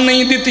ताकत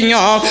नहीं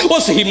दितियां,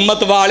 उस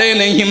हिम्मत वाले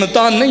ने हिम्मत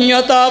नहीं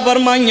अता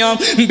फरमाइयां।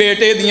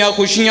 बेटे दियां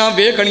खुशियां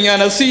वेखणियां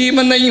नसीब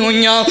नहीं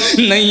हुईयां।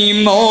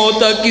 नहीं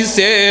मौत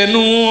किसे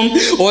नू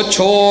ओ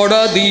छोड़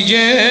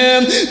दीजे,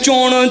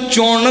 चुन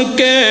चुन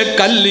के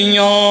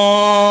कलियां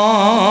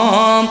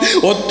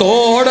ओ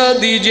तोड़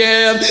दीजे।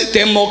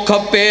 ते मुख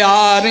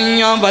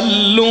प्यारियां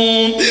वल्लू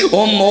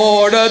ओ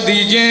मोड़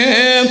दीजे।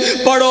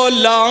 पढ़ो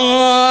ला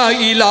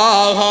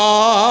इलाहा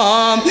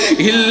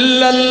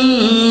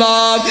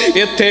इल्लल्लाह।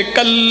 इत्थे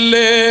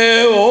कल्ले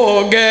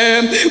हो गए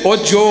ओ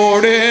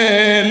जोड़े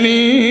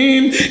नी,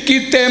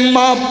 किते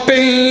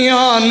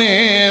मापियां ने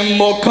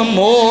मुख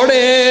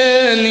मोड़े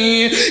नी।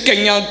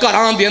 कईयां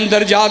घरां दे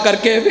अंदर जा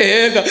करके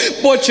वेख,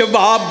 पुछ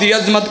बाप दी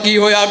अजमत की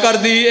होया कर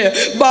दी है,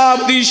 बाप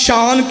दी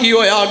शान की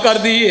होया कर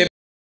दी है।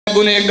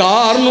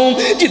 गुनेगार नू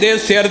जिदे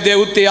सिर दे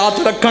उत्ते हाथ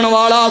रखण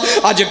वाला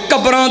अज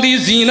कबरां दी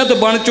जीनत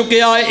बन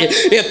चुकिया है।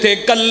 इत्थे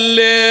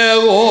कल्ले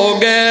हो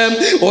गए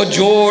ओ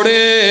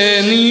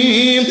जोड़े नी,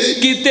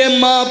 किते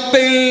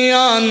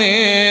मापियां ने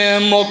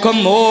मुख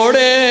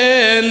मोड़े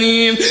नी।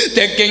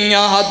 ते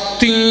कईयां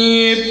हत्थी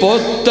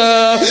पुत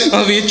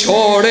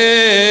विछोड़े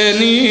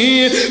नी।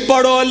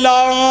 पढ़ो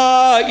ला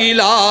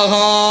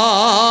इलाहा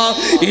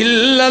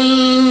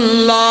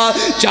इल्लल्लाह।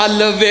 चल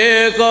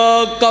वेख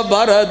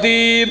कबर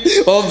दी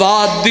ओ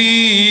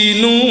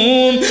वादी नू,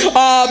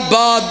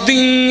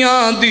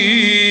 आबादियां दी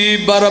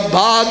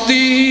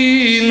बर्बादी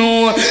नू।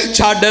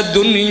 छड़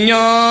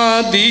दुनिया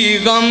दी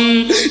गम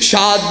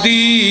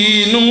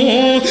शादी नू।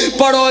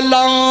 पढ़ो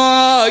ला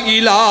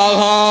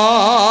इलाहा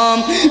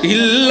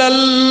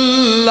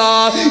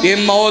इल्लल्लाह। ये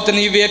मौत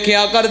नहीं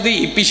वेख्या कर दी।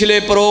 पिछले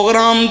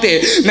प्रोग्राम ते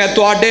मैं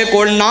तुहाडे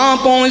कोल ना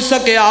पहुंच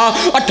सकिया।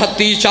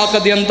 38 शक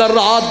दे अंदर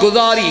रात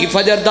गुजारी,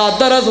 फजर दा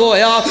दरस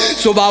होया,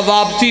 सुबह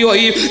वापसी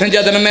हुई।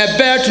 जदन मैं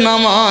बैठना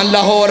वहाँ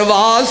लाहौर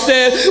वास्ते,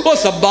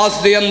 उस बस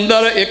दे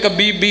अंदर एक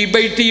बीबी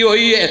बैठी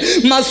हुई है।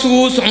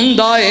 महसूस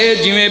हुंदा है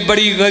जिवें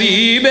बड़ी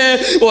गरीब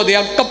है। ओदे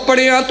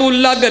कपड़ियां तो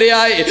लग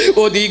रहा है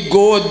ओदी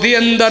गोद दे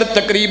अंदर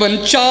तकरीबन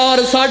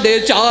 4 साढ़े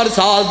 4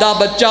 साल दा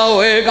बच्चा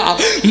होएगा।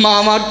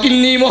 मावा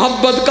किन्नी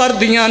मुहब्बत कर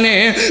दियां ने,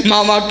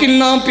 मावा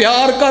किन्ना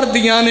प्यार कर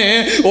दियां ने।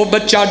 वो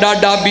बच्चा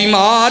डाडा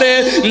बीमार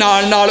है,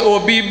 नाल नाल वो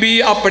बीबी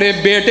अपने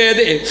बेटे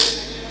दे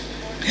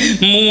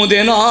मुँह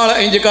दे नाल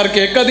इंज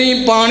करके कदी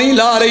पानी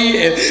ला रही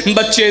है,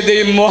 बच्चे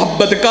दे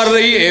मुहब्बत कर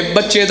रही है,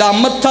 बच्चे दा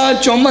मत्था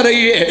चुम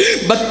रही है,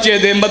 बच्चे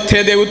दे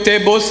मत्थे दे उत्ते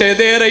बोसे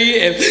दे रही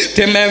है।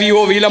 ते मैं भी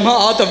वो भी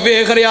लम्हात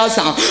वेख रहा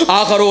सा।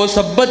 आखिर उस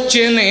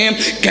बच्चे ने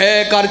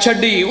कह कर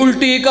छड़ी,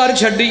 उल्टी कर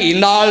छड़ी,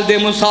 नाल दे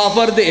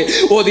मुसाफर दे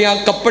ओदियां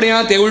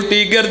कपड़ियां ते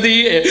उल्टी गिरदी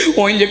है।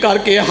 वो इंज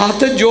करके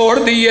हाथ जोड़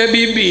दी है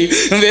बीबी,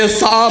 वे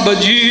साहब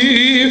जी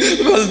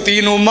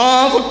गलती नू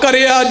माफ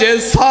करिया जे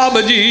साहब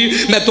जी,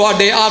 मैं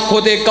तुहाडे आखो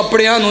ते तुहाडे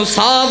कपड़ियां नूं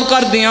साफ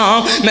कर दियां,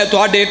 मैं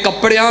तुहाडे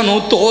कपड़ियां नूं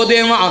धो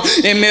देवां।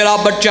 ए मेरा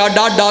बच्चा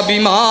डाडा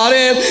बीमार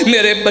है,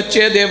 मेरे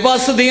बच्चे दे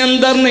वस दे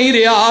अंदर नहीं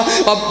रहा।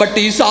 अब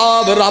पट्टी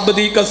साहब रब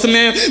दी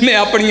कसमे मैं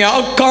अपनी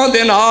अखां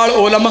दे नाल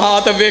ओ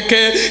लम्हात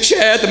वेखे,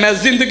 शायद मैं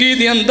जिंदगी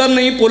दे अंदर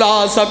नहीं भुला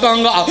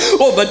सकांगा।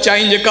 ओ बच्चा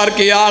इंज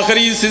करके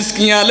आखिरी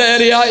सिसकियां ले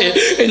रहा है,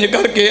 इंज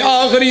करके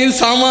आखिरी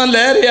सावां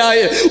ले रहा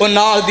है। ओ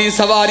नाल दी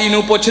सवारी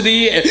नूं पुछदी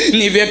है,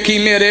 नी वेखी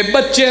मेरे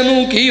बच्चे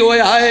नूं की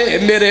होया है,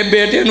 मेरे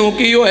बेटे नूं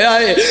की होया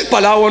है,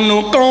 भला ओनू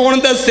कौन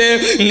दसे।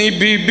 नी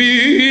बीबी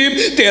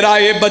तेरा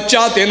ये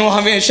बच्चा तेनू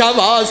हमेशा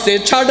वास्ते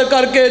छड़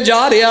करके जा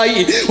रहा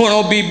ही। हुण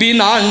ओ बीबी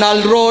नाल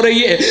नाल रो रही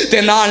है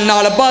ते नाल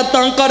नाल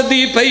बातां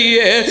करदी पई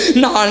है,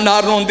 नाल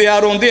नाल रोंदियां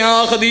रोंदियां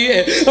आखदी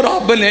है,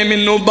 रब ने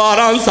मैनू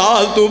 12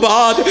 साल तो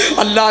बाद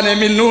अल्लाह ने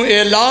मैनू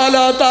ए लाल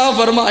अता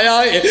फरमाया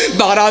है,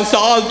 12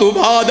 साल तो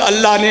बाद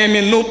अल्लाह ने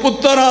मैनू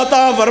पुत्र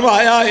अता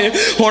फरमाया है।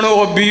 हुण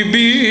ओ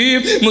बीबी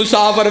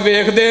मुसाफिर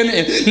वेखदे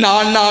ने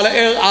नाल नाल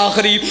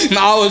आखिरी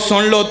आओ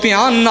सुन लो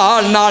ध्यान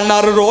नाल नाल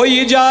नाल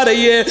रोई जा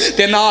रही है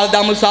ते नाल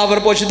दा मुसाफिर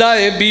पुछदा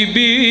है,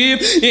 बीबी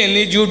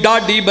इन्नी जू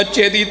डाडी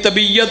बच्चे दी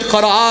तबीयत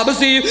खराब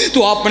सी,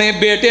 तू अपने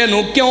बेटे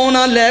नू क्यों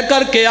ना ले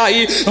करके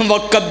आई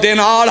वक्त दे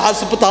नाल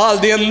हस्पताल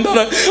दे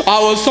अंदर।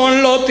 आओ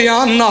सुन लो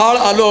ध्यान नाल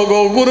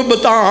लोगो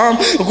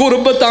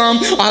गुरबतां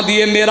आंदी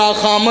है, मेरा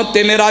खामद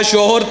ते मेरा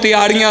शोहर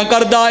दिहाड़ियां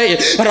करदा है,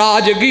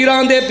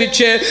 राजगीरां दे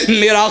पिछे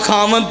मेरा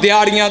खामद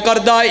दिहाड़ियां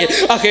करदा है।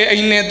 आखे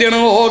इन्ने दिन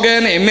हो गए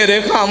ने मेरे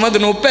खामद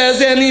नू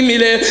पैसे नहीं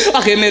मिले,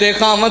 आखे मेरे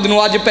खामद नू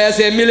अज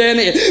पैसे मिले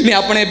ने, मैं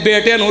अपने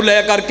बेटे नू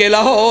ले करके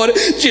लाहौर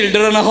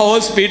चिल्ड्रन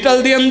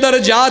हॉस्पिटल दे अंदर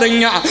जा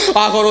रही हाँ।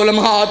 आखिर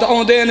लम्हात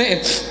आउंदे ने,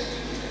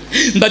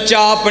 बच्चा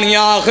अपनी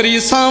आखिरी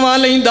सावां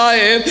लैंदा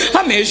है,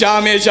 हमेशा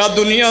हमेशा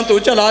दुनिया तो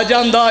चला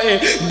जाता है,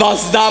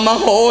 बस दा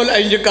माहौल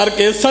इंज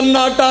करके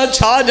सन्नाटा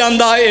छा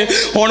जाता है।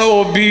 हुण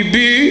ओ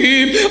बीबी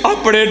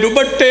अपने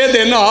दुपट्टे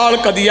दे नाल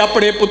कदी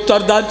अपने पुत्र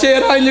दा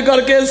चेहरा इंज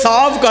करके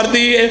साफ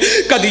करदी है,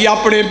 कदी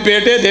अपने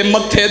बेटे दे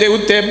मत्थे दे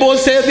उत्ते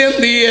बोसे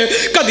देंदी है,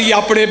 कदी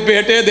अपने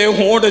बेटे दे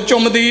होंठ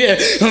चुमदी है।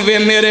 वे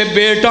मेरे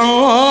बेटा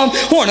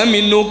हुण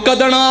मैनू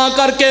कदना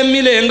करके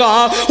मिलेगा,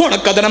 हुण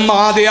कदन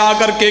मां दे आ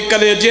करके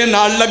कलेजे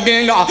नाल लगेगा।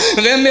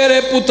 वे मेरे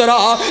पुत्रा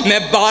मैं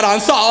 12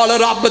 साल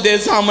रब दे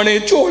सामने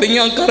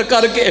चोड़ियां कर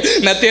करके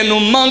मैं तेनू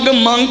मंग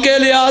मंग के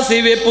लिया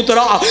सी। वे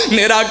पुत्रा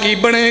मेरा की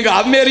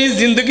बनेगा, मेरी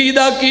जिंदगी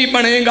दा की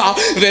बनेगा।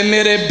 वे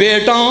मेरे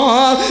बेटा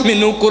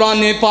मैनू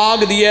कुरान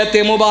पाक दी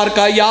ते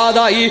मुबारका याद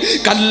आई,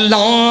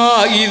 कल्ला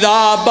इज़ा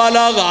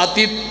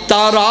बलगति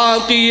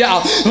तराकिया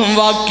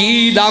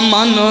वकीला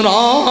मन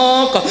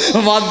राक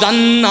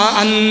वज़न्ना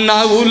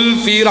अन्नहुल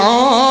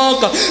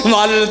फिराक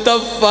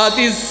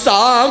वल्तफ़तिस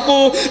साक़ु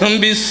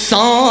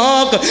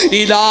बिस्साक़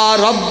इला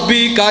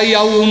रब्बिका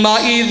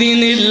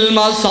यौमइज़िनिल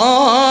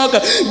मसाक़।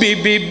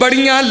 बीबी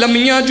बड़ियां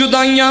लम्मियां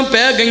जुदाइयां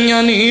पै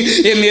गईयां नी,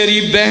 ये मेरी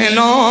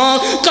बहना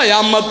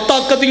कयामत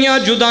तक दियां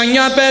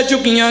जुदाइयां पै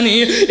चुकियां नी,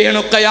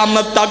 इन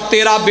कयामत तक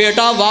तेरा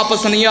बेटा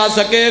वापस नहीं आ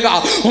सकेगा।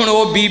 हुण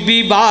वो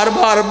बीबी बार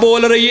बार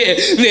बोल रही है,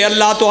 वे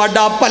अल्लाह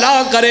तुहाडा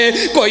भला करे,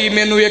 कोई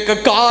मैनू एक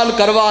कॉल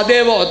करवा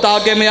देवो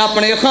ताकि मैं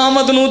अपने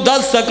खामद नू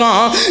दस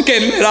सकां कि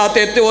मेरा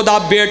ते ओदा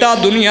बेटा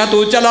दुनिया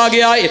तो चला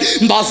गया है।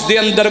 बस दे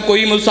अंदर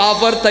कोई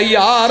मुसाफिर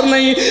तैयार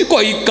नहीं,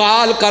 कोई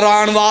कॉल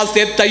कराण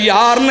वास्ते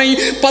तैयार नहीं।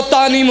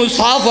 पता नहीं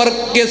मुसाफिर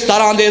किस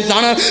तरह दे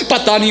सन,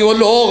 पता नहीं वो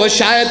लोग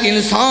शायद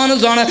इंसान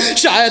सन,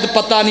 शायद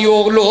पता नहीं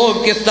वो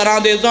लोग किस तरह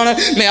दे सन।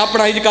 मैं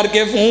अपना इंज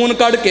करके फोन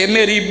कट के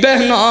मेरी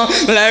बहना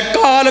लै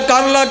कॉल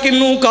कर ला,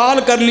 किनू कॉल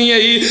करनी है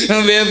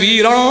वे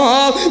वीरा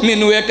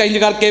मैनू एक इंज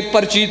करके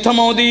पर्ची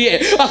थमाउंदी है,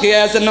 आखे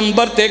इस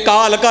नंबर ते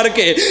कॉल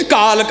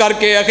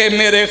करके आखे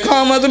मेरे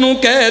खामद नू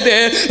कह दे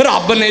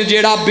रब ने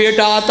जेड़ा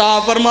बेटा अता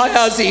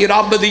फरमाया सी,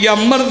 रब दियां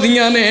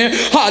मर्जियां ने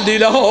हाली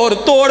लाहौर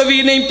तोड़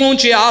भी नहीं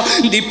पहुंचा,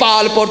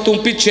 दीपालपुर तू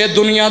पीछे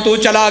दुनिया तो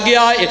चला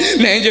गया है।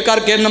 मैं इंज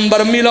करके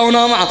नंबर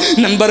मिलाउना वा,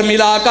 नंबर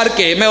मिला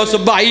करके मैं उस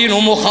भाई नू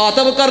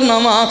मुखातब करना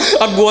वा।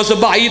 अगो उस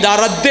भाई दा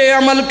रद्दे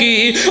अमल की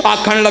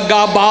आखन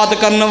लगा, बात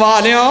करने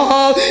वालियां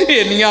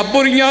इन्नियां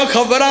बुरियां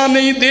खबरां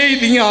नहीं दे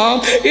दियां,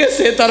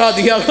 इसे तरह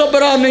दियां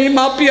खबरां नहीं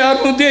मापिया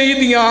नू दे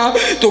दियां।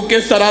 तू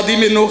किस तरह दी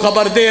मैनू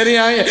खबर दे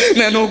रहा है,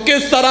 मैनू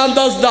किस तरह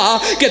दसदा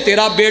कि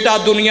तेरा बेटा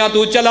दुनिया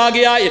तो चला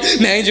गया है।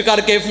 मैं इंज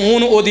करके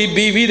फोन ओदी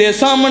बीवी दे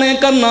सामने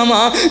करना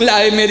वा,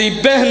 लाए मेरी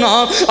बहना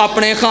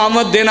अपने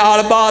खामद दे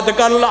नाल बात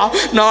कर ला।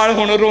 नाल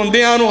हुण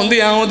रोंदियां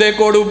रोंदियां ओदे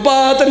कोलों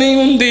बात नहीं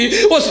हुंदी,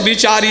 उस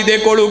बिचारी दे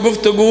कोलों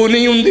गुफ्तगू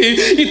नहीं हुंदी।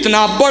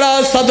 इतना बड़ा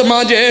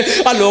सदमा जे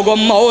आ लोगों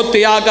मौत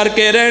ते आ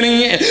करके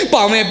रहनी है,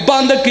 भावें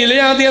बंद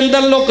किलियां दे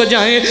अंदर लुक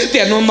जाए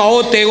तेनू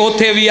मौत ते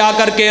उथे भी आ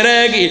करके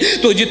रहेगी।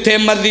 तू जिथे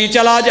मर्जी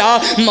चला जा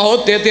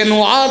मौत ते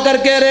तेनू आ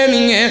करके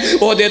रहनी है।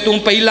 ओदे तू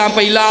पहला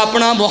पहला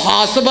अपना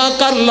मुहासबा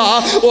कर ला,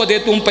 ओदे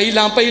तू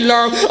पहला पहला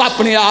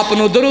अपने आप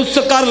नू दुरुस्त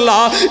कर ला।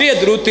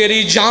 इधरों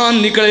तेरी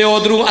जान निकले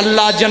उधरों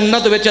अल्लाह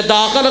जन्नत विच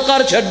दाखिल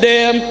कर छड्डे।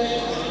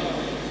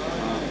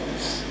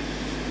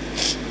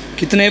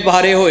 कितने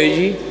पारे होए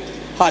जी,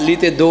 हाली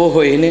ते 2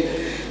 होए ने।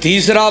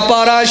 تیسرا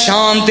پارا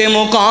شان تے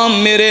مقام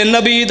میرے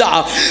نبی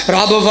دا،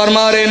 رب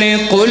فرما رہے نے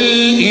قل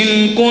ان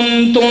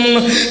کنتم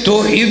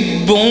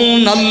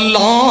تحبون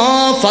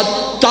اللہ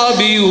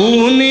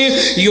فاتبعونی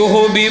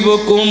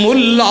یحببکم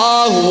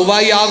اللہ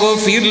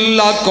ویغفر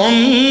لکم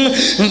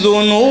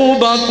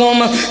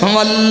ذنوبکم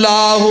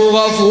واللہ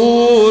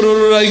غفور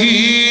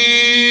رحیم۔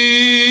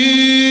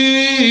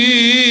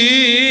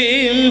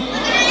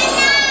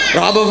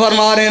 رب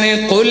فرما رہے نے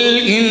قل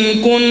ان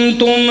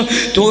کنتم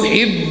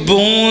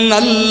تحبون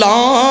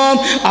اللہ،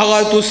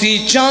 اگر تسی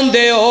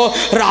چاندے ہو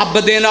رب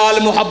دے نال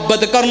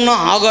محبت کرنا،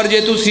 اگر جے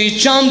تسی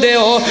چاندے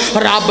ہو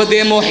رب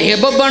دے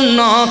محب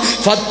بننا،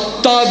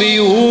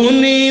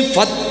 فاتبعونی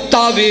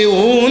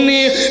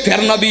فاتبعونی، پھر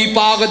نبی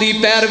پاک دی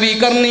پیروی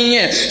کرنی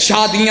ہے،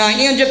 شادیاں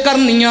انج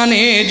کرنیاں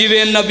نے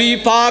جویں نبی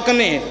پاک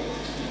نے،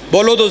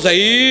 بولو تو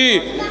صحیح،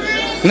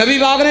 نبی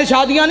پاک نے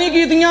شادیاں نہیں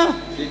کیتیاں،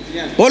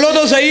 بولو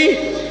تو صحیح،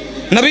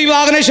 نبی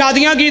پاک نے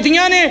شادیاں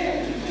کیتیاں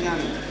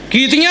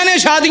نے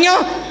شادیاں،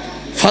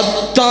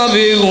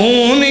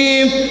 فتبعونی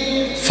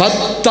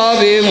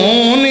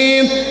فتبعونی،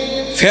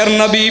 پھر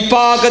نبی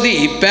پاک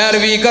دی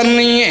پیروی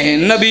کرنی ہے،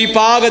 نبی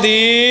پاک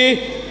دی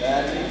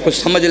کچھ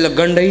سمجھ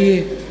لگن رہی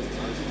ہے؟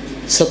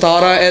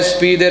 17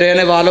 SP دے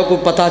رہنے والوں کو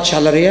پتہ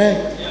چل رہا ہے،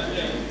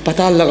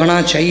 پتہ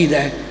لگنا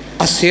چاہیے،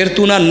 اسیر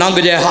تو نہ ننگ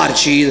جائے ہر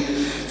چیز۔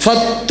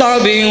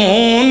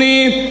 فتبعونی،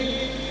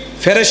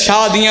 پھر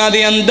شادیاں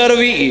دے اندر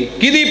بھی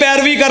کدی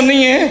پیروی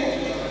کرنی ہے؟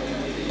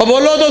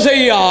 بولو تو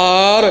صحیح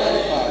یار،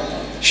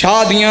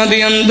 شادیاں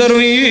دے اندر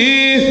بھی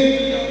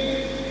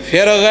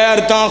پھر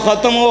غیرتاں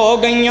ختم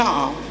ہو گئیاں،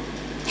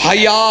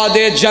 حیا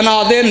دے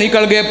جنازے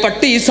نکل گئے۔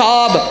 پٹی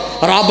صاحب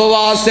رب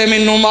واسطے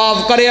مینوں معاف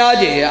کریا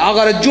جے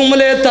اگر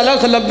جملے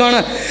تلخ لگن،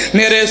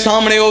 میرے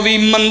سامنے وہ بھی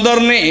مندر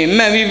نے،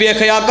 میں بھی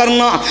ویکھیا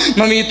کرنا،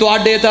 میں بھی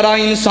تواڈے طرح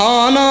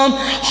انسان،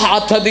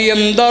 ہاتھ دے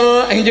اندر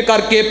انج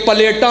کر کے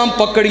پلیٹاں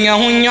پکڑیاں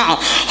ہوئیاں،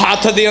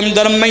 ہاتھ دے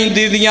اندر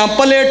مہندی دیاں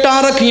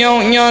پلیٹاں رکھیاں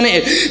ہوئیاں نے،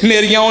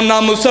 میریاں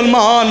انہاں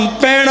مسلمان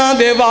بہناں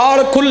دے وال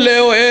کھلے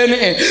ہوئے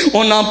نے،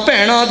 انہاں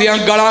بہناں دیاں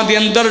گلاں دے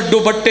اندر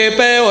دوپٹے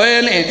پے ہوئے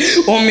نے،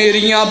 وہ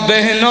میریاں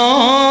بہن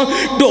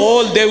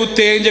ڈول دے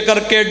اتے انج کر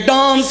کے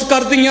ڈانس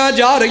کر دیاں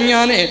جا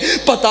رہیاں نے،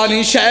 پتہ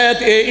نہیں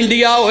شاید اے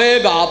انڈیا ہوئے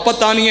گا،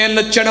 پتہ نہیں اے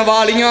نچن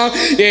والیاں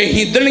اے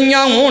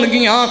ہندنیاں ہون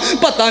گیاں،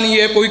 پتہ نہیں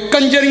اے کوئی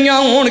کنجریاں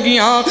ہون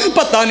گیاں،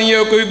 پتہ نہیں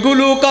اے کوئی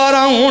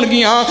گلوکاراں ہون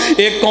گیاں،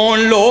 اے کون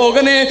لوگ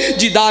نے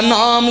جدا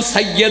نام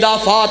سیدہ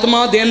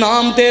فاطمہ دے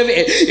نام تے وے،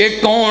 اے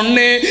کون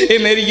نے؟ اے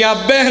میریاں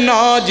بہنا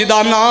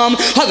جدا نام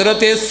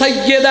حضرت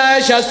سیدہ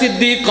عائشہ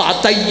صدیقہ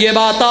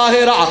طیبہ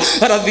طاہرہ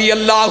رضی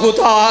اللہ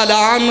تعالی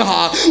عنہ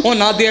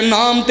انہاں دے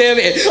نام تے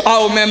وے۔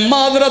 آؤ میں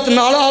معذرت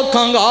نال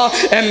آکھاں گا،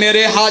 اے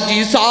میرے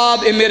حاجی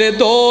صاحب، اے میرے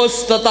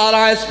دوست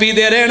 17 SP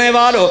دے رہنے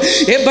والو،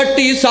 اے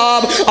بھٹی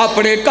صاحب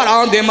اپنے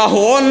گھراں دے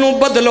ماحول نو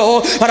بدلو،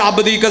 رب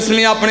دی قسم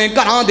اپنے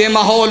گھراں دے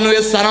ماحول نو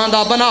اس طرح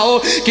دا بناؤ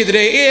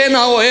کدرے اے نہ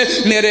ہوئے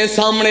میرے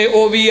سامنے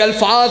او بھی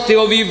الفاظ تے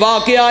او بھی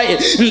واقعہ ہے،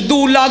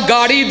 دولا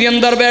گاڑی دے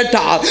اندر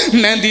بیٹھا،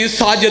 مہندی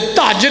ساج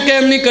تاج کے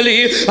نکلی،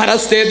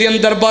 رستے دے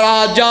اندر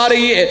برات جا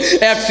رہی ہے،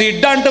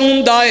 ایکسیڈنٹ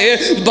ہوندا ہے،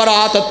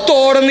 برات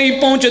توڑ نہیں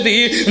پہنچ دی،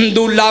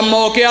 دولا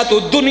موقعہ تو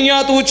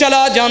دنیا تو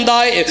چلا جاندہ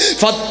ہے۔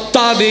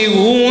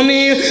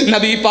 فتبعونی،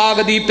 نبی پاک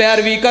دی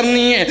پیروی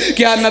کرنی ہے۔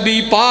 کیا نبی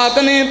پاک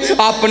نے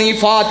اپنی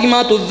فاطمہ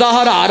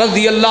الزہرا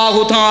رضی اللہ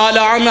تعالی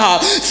عنہ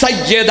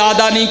سیدہ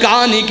دا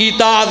نکاح نہیں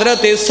کیتا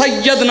حضرت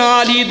سیدنا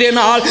علی دے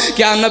نال؟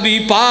 کیا نبی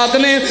پاک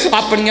نے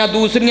اپنیاں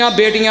دوسریاں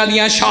بیٹیاں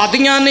دیاں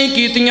شادیاں نہیں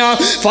کیتیاں؟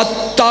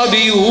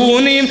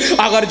 فتبعونی،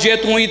 اگر جے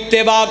تو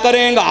اتباع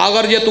کریں گا،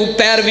 اگر جے تو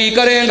پیروی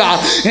کریں گا،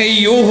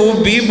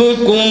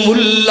 یحببکم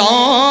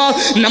اللہ،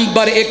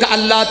 نمبر 1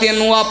 اللہ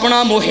تینوں اپنا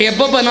محب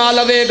بنا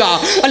لوے گا،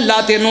 اللہ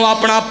تینوں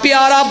اپنا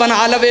پیارا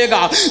بنا لوے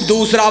گا۔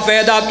 دوسرا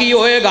فائدہ کی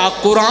ہوئے گا؟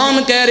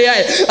 قرآن کہہ رہا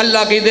ہے،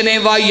 اللہ کی دنے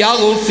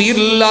وَيَغْفِرْ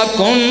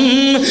لَكُمْ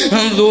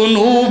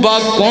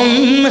ذُنُوبَكُمْ،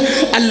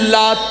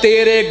 اللہ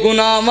تیرے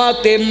گناہاں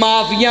تے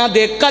معافیاں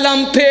دے قلم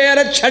پھیر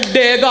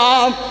چھڑے گا۔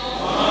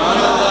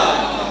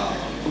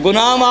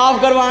 گناہ معاف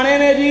کروانے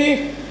نے جی،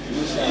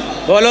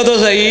 بولو تو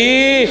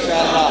صحیح،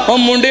 وہ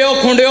منڈیو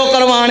کھنڈیو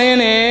کروانے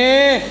نے۔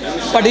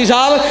 پٹی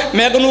صاحب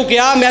میں کنوں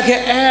کیا، میں کہ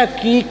اے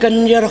کی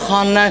کنجر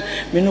خانہ ہے،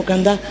 میں نو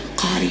کہندہ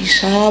قاری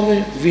صاحب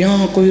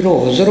ویہاں کوئی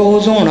روز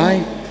روز ہونا ہے،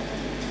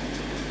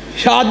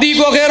 شادی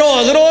کو کہ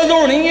روز روز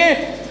ہونی ہے؟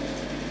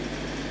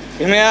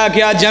 میں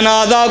کیا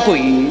جنازہ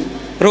کوئی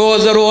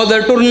روز روز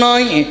ٹرنا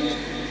ہے،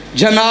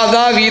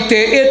 جنازہ بھی تے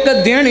ایک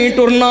دن ہی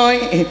ٹرنا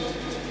ہے۔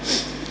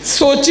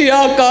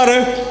 سوچیا کر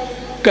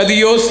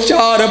کدی اس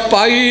چار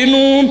پائی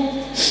نو،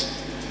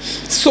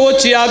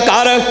 سوچیا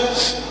کر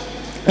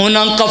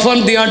انہاں کفن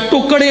دیاں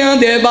ٹکڑیاں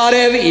دے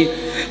بارے بھی۔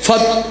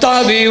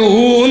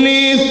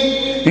 فتبعونی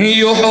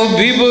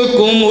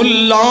یحببکم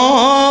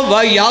اللہ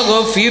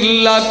ویغفر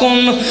لکم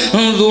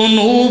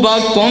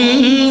ذنوبکم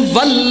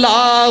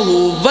واللہ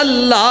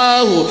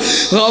واللہ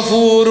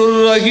غفور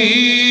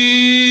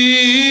الرحیم۔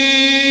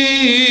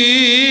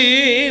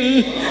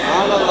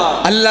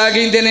 اللہ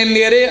کہندے نے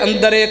میرے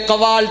اندر ایک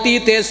کوالٹی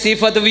تے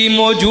صفت بھی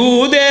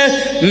موجود ہے،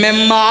 میں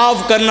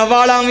معاف کرنے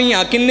والا بھی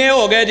ہاں۔ کنے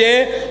ہو گئے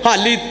جے؟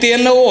 حالی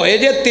 3 ہوئے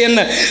جے 3،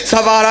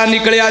 سوارا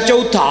نکلیا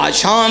چوتھا،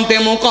 شان تے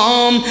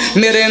مقام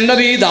میرے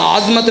نبی دا،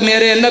 عظمت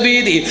میرے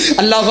نبی دی۔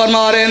 اللہ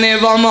فرما رہے نے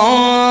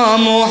وَمَا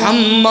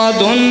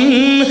مُحَمَّدٌ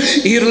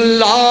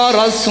إِلَّا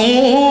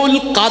رَسُولٌ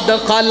قَدْ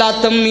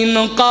خَلَتْ مِن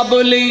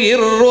قَبْلِهِ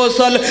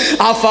الرُّسُلُ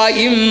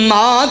أَفَإِن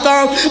مَّاتَ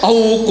أَوْ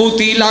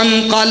قُتِلَ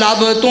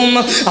انقلبتم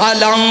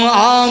عَلَىٰ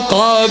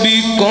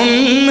أَعْقَابِكُمْ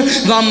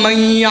وَمَن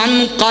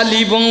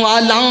يَنقَلِبْ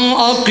عَلَىٰ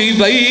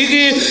عَقِبَيْهِ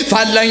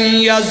فَلَن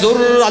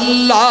يَضُرَّ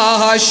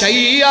اللَّهَ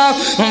شَيْئًا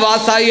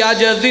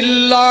وَسَيَجْزِي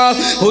اللَّهُ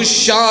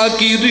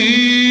الشَّاكِرِينَ۔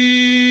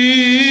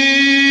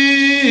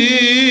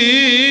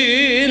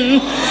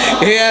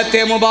 ایت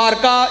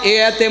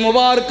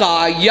مبارکہ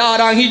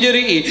 11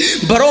 ہجری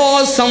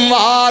بروز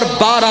سموار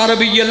 12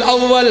 ربیع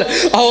الاول،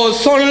 او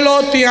سن لو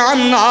دھیان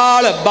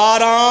نال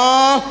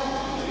 12۔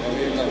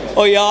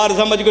 او یار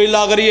سمجھ کوئی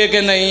لگ رہی ہے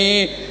کہ نہیں؟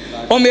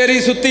 او میری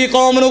ستی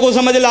قوم کو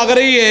سمجھ لگ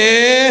رہی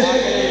ہے؟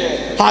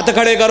 ہاتھ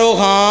کھڑے کرو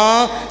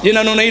ہاں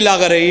جنہوں نے نہیں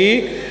لگ رہی۔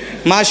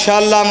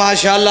 ماشاءاللہ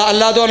ماشاءاللہ،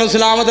 اللہ تو انہوں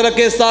سلامت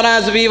رکھے اس طرح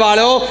ایسوی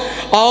والو۔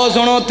 آؤ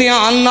سنو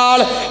دھیان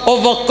نال، او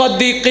وقت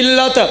دی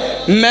قلت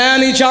میں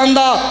نہیں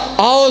چاہتا،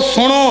 آؤ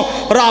سنو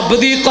رب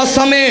دی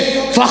قسم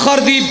فخر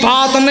دی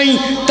بات نہیں،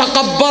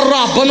 تکبر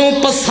رب نو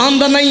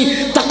پسند نہیں،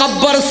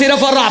 تکبر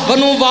صرف رب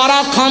نو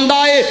وارا کھاندا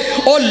ہے۔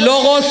 او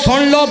لوگوں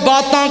سن لو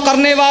باتاں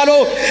کرنے والو،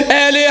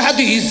 اہل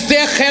حدیث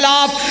دے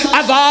خلاف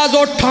آواز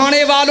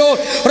اٹھانے والو،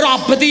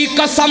 رب دی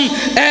قسم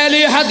اہل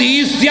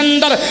حدیث دے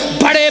اندر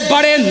بڑے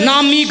بڑے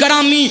نامی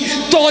گرامی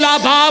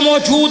طلباء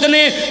موجود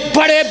نے،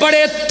 بڑے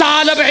بڑے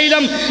طالب علم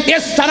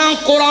اس طرح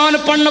قرآن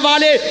پڑھنے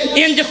والے،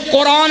 انج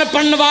قرآن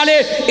پڑھنے والے،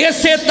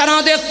 اسی طرح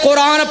دے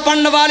قرآن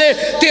پڑھنے والے،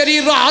 تیری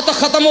رات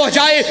ختم ہو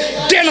جائے،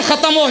 دن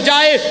ختم ہو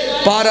جائے،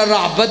 پر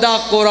رب دا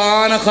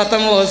قرآن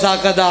ختم ہو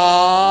سکدا؟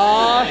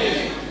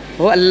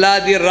 وہ اللہ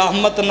دی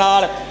رحمت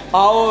نال۔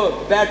 آؤ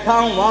بیٹھا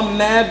ہوں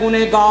میں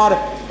گنہگار،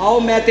 آؤ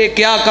میں تے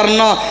کیا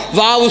کرنا؟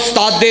 واہ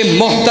استاد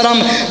محترم،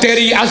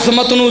 تیری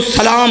عظمت نو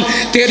سلام،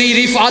 تیری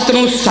رفعت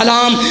نو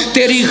سلام،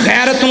 تیری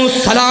غیرت نو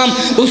سلام۔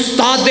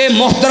 استاد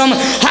محترم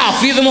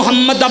حافظ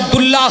محمد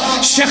عبداللہ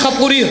شیخ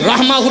پوری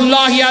رحمہ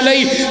اللہ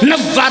علیہ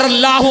نور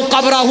اللہ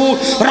قبرہ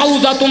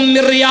روضۃ من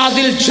ریاض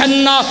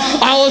الجنہ۔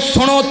 آؤ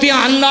سنو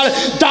دھیان نال،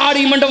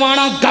 داڑھی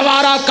منڈوانا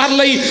گوارا کر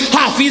لئی۔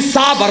 حافظ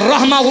صاحب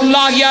رحمہ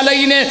اللہ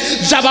علیہ نے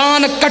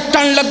زبان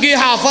کٹن لگے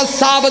حافظ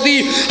صاحب دی۔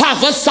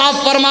 حافظ صاحب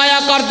فرمایا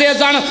کر دے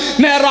سن،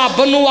 میں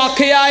رب نو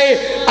آکھے آئے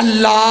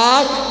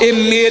اللہ اے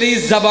میری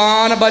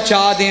زبان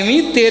بچا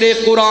دیویں تیرے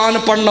قرآن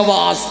پڑھنے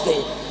واسطے۔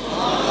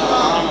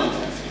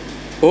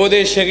 او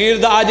دے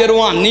شگیرد آج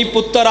روحانی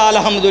پتر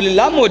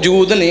الحمدللہ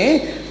موجود نے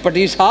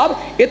پٹی صاحب،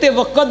 یہ تے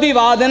وقت دی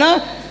بات ہے نا۔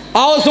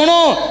 آؤ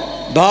سنو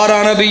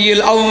 12 ربیع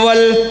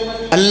الاول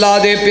اللہ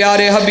دے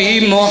پیارے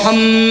حبیب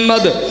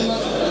محمد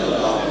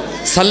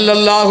صلی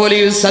اللہ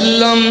علیہ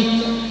وسلم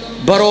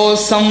بروز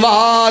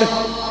سموار،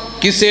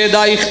 کسے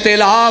دا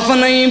اختلاف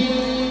نہیں،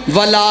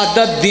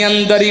 ولادت دی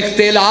اندر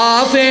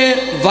اختلاف ہے،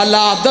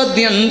 ولادت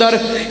دی اندر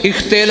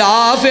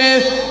اختلاف ہے،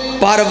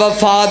 پر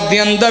وفات دی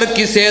اندر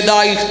کسے دا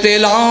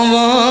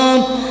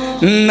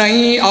اختلاف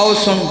نہیں۔ آؤ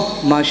سن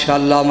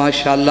ماشاءاللہ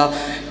ماشاءاللہ،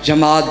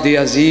 جماعت دے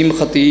عظیم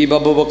خطیب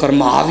ابو بکر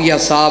معاویہ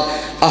صاحب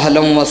اہلا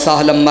و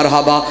سہلا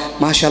مرحبا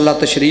ماشاءاللہ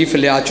تشریف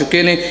لے آ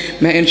چکے نے۔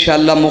 میں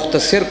انشاءاللہ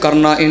مختصر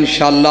کرنا،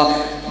 انشاءاللہ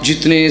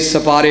جتنے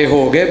سپارے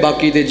ہو گئے،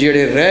 باقی دے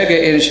جیڑے رہ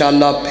گئے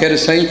انشاءاللہ پھر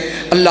صحیح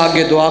اللہ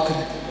آگے دعا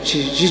کریں۔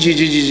 جی جی جی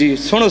جی جی جی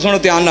سنو سنو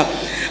دھیان نہ،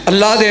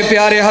 اللہ دے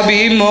پیارے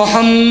حبیب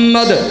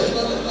محمد،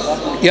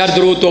 یار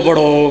درود تو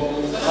پڑھو۔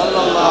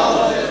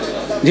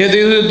 جی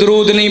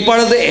درود نہیں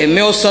پڑھ دے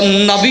میں اس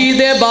نبی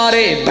دے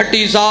بارے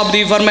بھٹی صاحب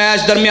دی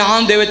فرمائش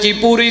درمیان دے وچی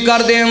پوری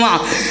کر دے وہاں۔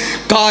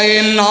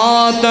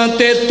 کائنات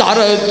تے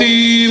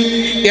ترتیب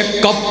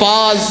ایک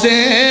پاسے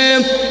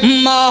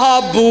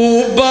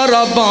محبوب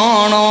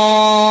ربانا،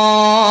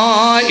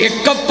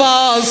 ایک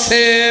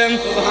پاسے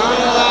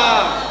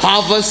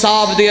حافظ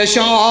صاحب دے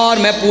اشعار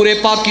میں پورے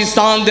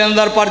پاکستان دے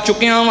اندر پڑھ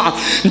چکے ہوں،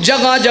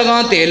 جگہ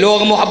جگہ تے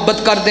لوگ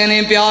محبت کر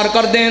دینے، پیار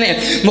کر دینے۔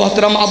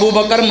 محترم ابو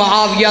بکر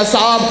معاویہ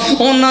صاحب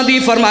انہاں دی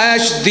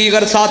فرمائش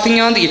دیگر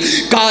ساتھیاں دی،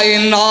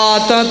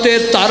 کائنات تے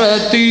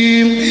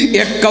ترتیب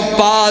ایک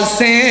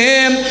پاسے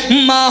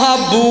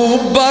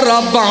محبوب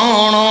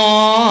ربانا،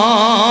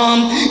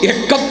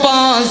 ایک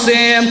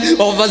پاسے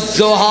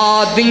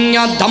وضحا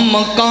دیاں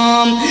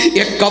دھمکام،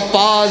 ایک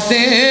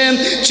پاسے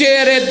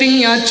چہرے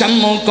دیاں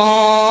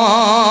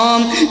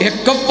چمکام،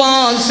 ایک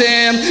پاسے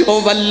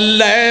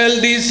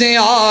واللیل دی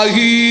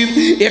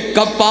سیاہی، ایک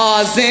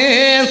پاسے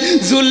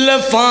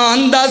زلفان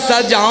دا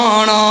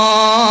سجانا،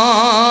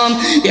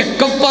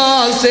 ایک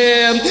پاسے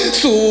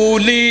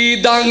सूली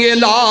दांगे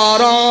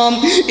लाराम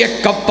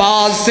एक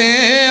पासे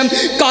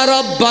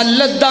करबल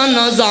दा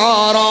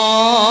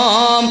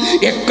नजाराम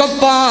एक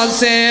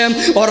पासे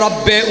और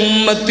रब्बे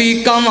उम्मती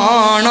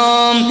कमाना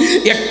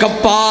एक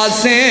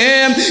पासे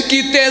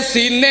किते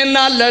सीने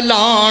नाल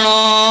लाना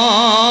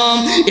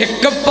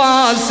एक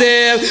पासे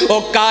ओ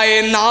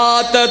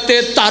कायनात ते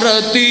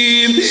तरती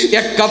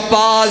एक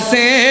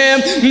पासे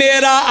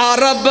मेरा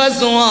अरब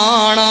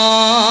सुहाना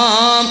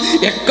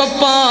एक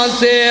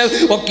पासे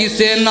ओ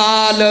किसे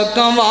नाल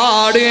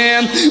कंवाड़े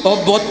ओ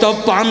बुत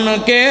पन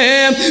के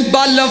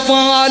बल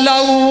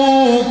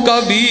फालऊ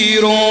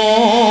कबीरों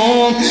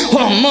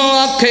हम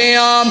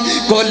अखिया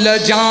कुल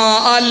जा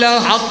अल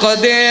हक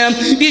दे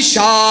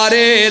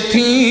इशारे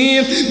थी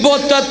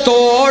बुत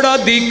तोड़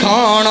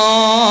दिखाना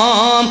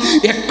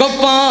एक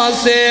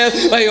पासे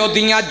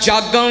ओदियां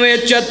जग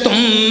विच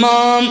तुमा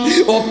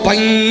ओ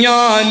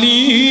पईयां नी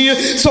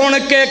सुन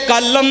के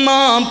कलमा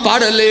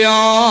पढ़ लिया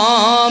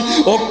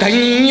ओ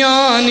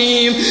कईयां नी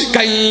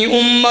कई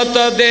उम्मत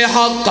दे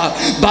हक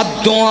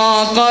बदुआ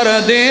कर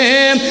दे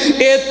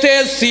इते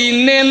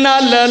सीने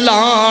नाल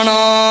लाना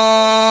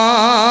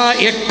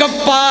एक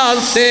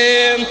पासे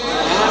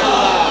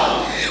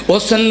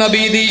उस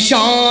नबी दी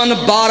शान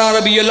 12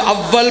 रबीउल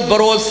अव्वल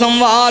बरोज़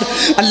सोमवार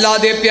अल्लाह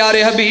दे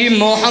प्यारे हबीब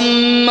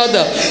मोहम्मद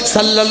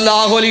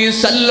सल्लल्लाहु अलैहि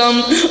वसल्लम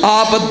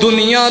आप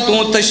दुनिया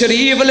तो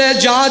तशरीफ ले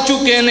जा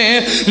चुके ने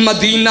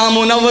मदीना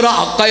मुनव्वरा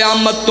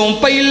क़यामत तो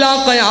पहला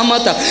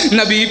क़यामत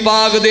नबी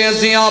पाक दे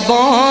ज़ियाबा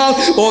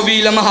ओ भी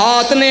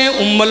लम्हात ने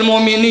उम्मुल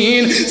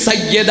मोमिनीन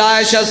सय्यदा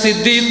आयशा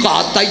सिद्दीक़ा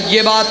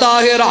तय्यबा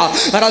ताहिरा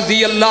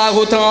रज़ी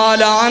अल्लाह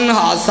तआला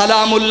अन्हा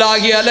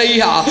सलामुल्लाहि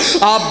अलैहा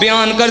आप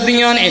बयान कर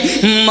दिया ने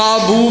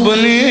महबूब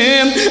ने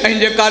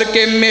इंज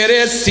करके मेरे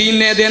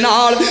सीने दे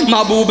नाल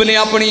महबूब ने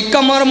अपनी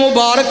कमर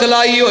मुबारक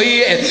लाई हुई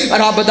है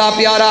रब दा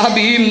प्यारा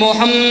हबीब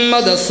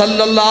मोहम्मद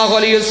सल्लल्लाहु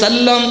अलैहि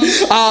वसल्लम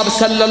आप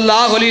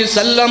सल्लल्लाहु अलैहि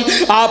वसल्लम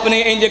आपने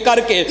इंज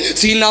करके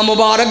सीना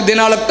मुबारक दे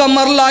नाल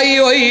कमर लाई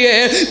हुई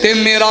है ते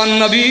मेरा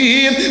नबी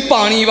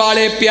पानी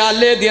वाले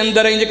प्याले दे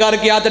अंदर इंज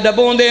करके हाथ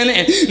डबोंदे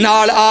ने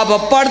नाल आप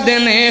पढ़दे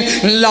ने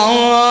ला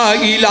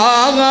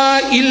इलाहा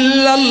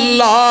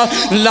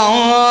इल्लल्लाह ला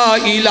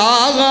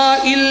इलाहा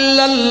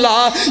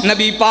इल्लल्लाह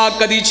नबी पाक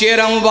कदी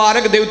चेहरा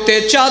मुबारक दे उत्ते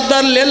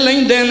चादर ले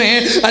लेंदे ने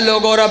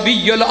लोगो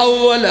रबीउल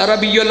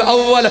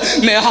अव्वल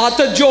मैं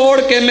हाथ जोड़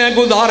के मैं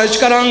गुजारिश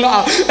करांगा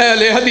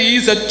अहले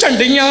हदीस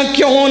झंडियां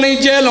क्यों नहीं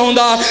जे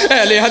लाउंदा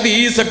अहले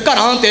हदीस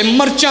घरां ते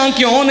मर्चां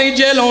क्यों नहीं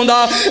जे लाउंदा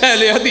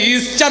अहले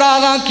हदीस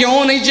चरागां क्यों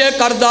नहीं जे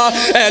करदा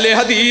अहले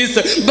हदीस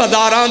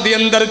बाजारां दे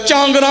अंदर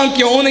चांगरां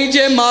क्यों नहीं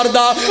जे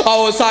मारदा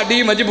आओ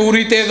साडी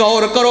मजबूरी ते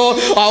गौर करो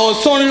आओ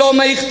सुन लो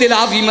मैं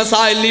इख्तिलाफी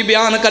मसाइल नहीं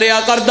बयान करया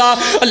करदा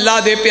अल्लाह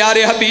दे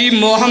प्यारे हबीब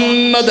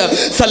मोहम्मद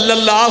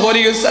सल्लल्लाहु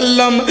अलैहि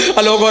वसल्लम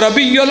लोगो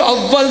रबीउल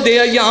अव्वल दे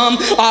अयाम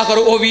आखिर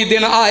ओ भी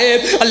दिन आए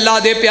अल्लाह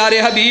दे प्यारे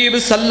हबीब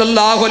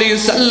सल्लल्लाहु अलैहि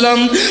वसल्लम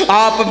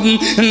आप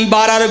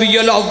 12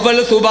 रबीउल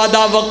अव्वल सुबह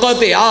दा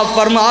वक्त आप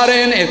फरमा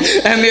रहे ने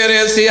ए मेरे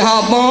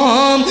सहाबा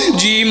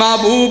जी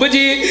महबूब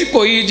जी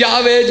कोई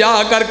जावे जा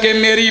करके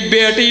मेरी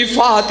बेटी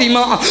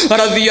फातिमा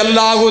रजी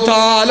अल्लाह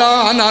तआला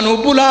अन्हा नु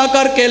बुला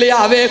करके ले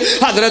आवे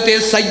हजरत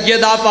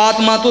सैयदा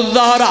फातिमा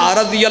ज़हरा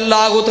रजी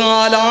अल्लाह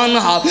तआला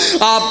अन्हा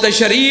आप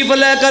तशरीफ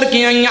लेकर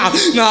के आईया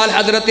नाल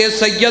हजरत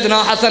सैयदना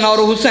हसन और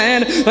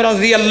हुसैन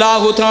रजी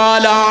अल्लाह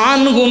तआला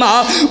अन्हुमा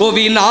वो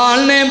भी नाल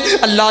ने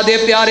अल्लाह दे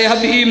प्यारे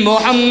हबीब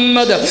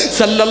मोहम्मद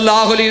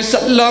सल्लल्लाहु अलैहि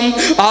वसल्लम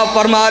आप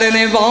फरमा रहे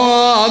ने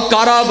वाह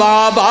करा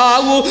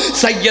बाबू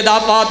सैयदा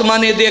फातिमा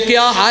ने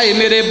देखा हाय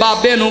मेरे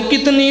बाबे नू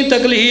कितनी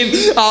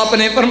तकलीफ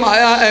आपने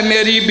फरमाया है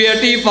मेरी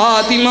बेटी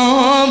फातिमा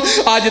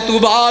अज तू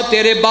बाद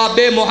तेरे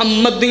बाबे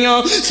मुहम्मद दियां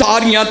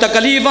सारियां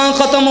तकलीफां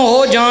खत्म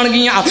हो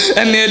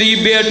जाणगियां मेरी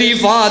बेटी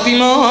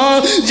फातिमा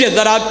जे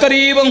जरा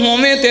करीब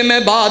होवे ते मैं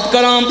बात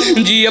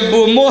करां जी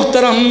अब्बू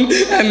मोहतरम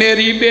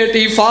मेरी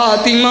बेटी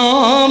फातिमा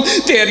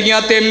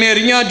तेरियां ते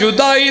मेरियां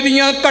जुदाई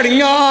दियां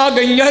घड़ियां आ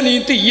गईयां नी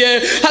धीए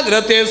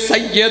हजरत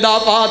सैयदा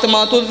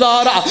फातिमा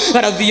ज़हरा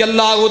रज़ी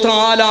अल्लाह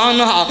तआला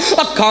अन्हा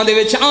अखां दे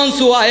विच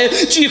आंसू आए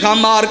चीखा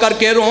मार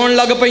करके रोन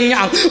लग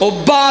पईयां ओ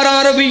 12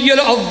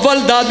 रबीउल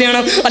अव्वल दा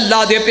दिन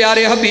अल्लाह दे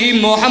प्यारे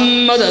हबीब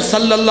मोहम्मद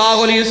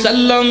सल्लल्लाहु अलैहि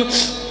वसल्लम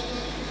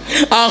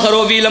आखिर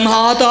वो भी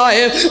लम्हात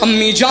आए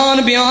अम्मी जान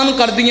बयान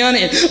कर दिया ने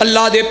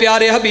अल्लाह दे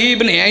प्यारे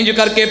हबीब ने इंज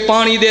करके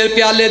पानी दे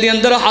प्याले दे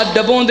अंदर हाथ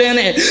डबोंदे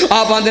ने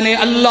आप आंदे ने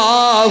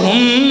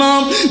अल्लाहुम्मा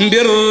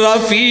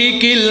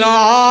बिर्रफीकिल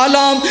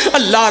आलम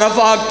अल्लाह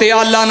रफाक ते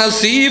आला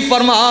नसीब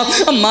फरमा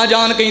अम्मा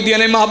जान कहंदियां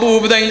ने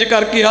महबूब दा इंज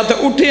करके हाथ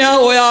उठिया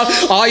होया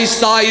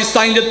आहिस्ता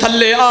आहिस्ता इंज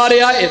थल्ले आ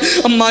रहा है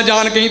अम्मा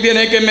जान कहंदियां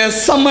ने कि मैं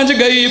समझ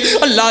गई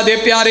अल्लाह दे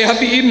प्यारे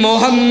हबीब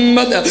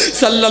मोहम्मद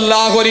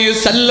सल्लल्लाहु अलैहि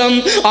वसल्लम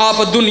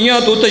आप दुनिया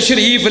तो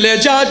تشریف لے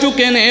جا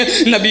چکے نے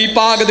نبی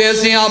پاک دے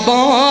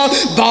صحابہ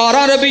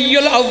 12 ربیع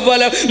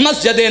الاول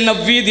مسجد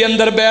نبوی دے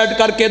اندر بیٹھ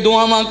کر کے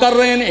دعاواں کر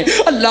رہے نے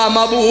اللہ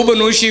محبوب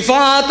نو شفا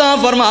عطا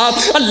فرما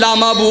اللہ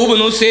محبوب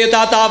نو صحت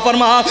عطا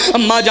فرما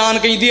اما جان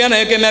کہیں دیا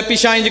نے کہ میں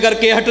پیچھے انج کر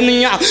کے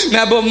ہٹنی ہاں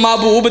میں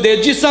محبوب دے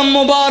جسم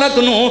مبارک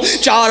نو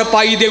چار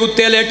پائی دے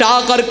اتے لٹا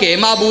کر کے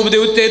محبوب دے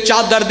اتے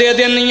چادر دے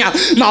دینی ہاں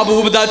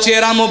محبوب دا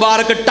چہرہ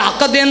مبارک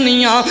ٹاک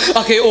دینی ہاں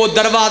اکھے او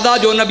دروازہ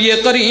جو نبی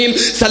کریم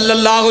صلی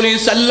اللہ علیہ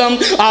وسلم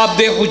آپ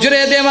دے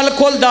حجرے دے مل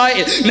کھول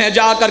دائے میں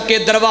جا کر کے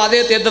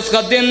دروازے تے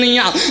دستخط دینی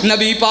ہاں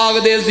نبی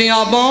پاک دے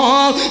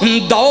صحابہ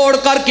دوڑ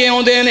کر کے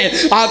ہوں دینے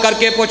آ کر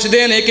کے پوچھ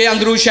دینے کہ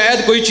اندرو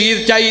شاید کوئی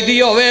چیز چاہی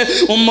دی ہوئے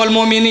ام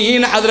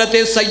المومنین حضرت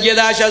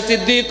سیدہ عائشہ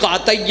صدیقہ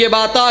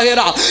طیبہ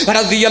طاہرہ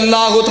رضی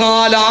اللہ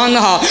تعالی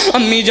عنہ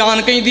امی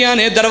جان کہیں دیا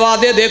نے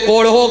دروازے دے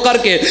کوڑ ہو کر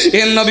کے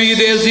اے نبی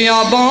دے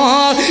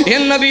صحابہ اے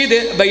نبی دے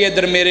بھئی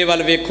ادھر میرے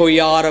وال ویکھو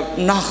یار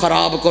نہ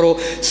خراب کرو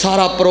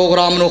سارا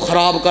پروگرام نو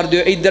خراب کر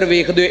دیو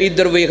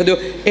ادھر ویکھ دیو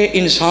اے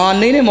انسان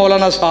نہیں نے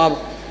مولانا صاحب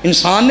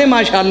انسان نے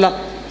ماشاءاللہ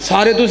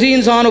سارے تسی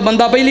انسان ہو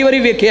بندہ پہلی باری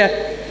ویکھیا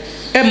ہے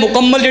اے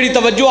مکمل جڑی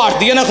توجہ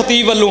ہٹ دی ہے نا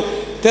خطیب والوں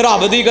تے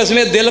رب دی قسم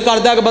دل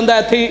کردا ہے کہ بندہ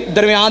ایتھے ہی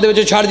درمیان دے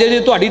وچ چھڑ جائے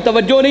جے تہاڈی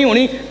توجہ نہیں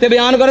ہونی تے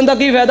بیان کرن دا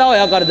کی فائدہ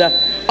ہویا کردا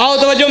ہے آؤ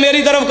توجہ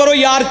میری طرف کرو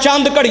یار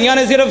چند گھڑیاں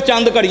نے صرف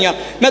چند گھڑیاں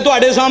میں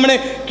تہاڈے سامنے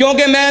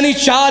کیونکہ میں نہیں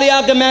چاہ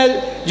رہا کہ میں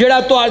جڑا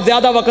تو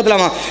زیادہ وقت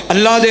لواں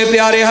اللہ دے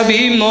پیارے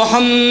حبیب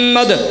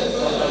محمد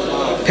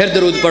پھر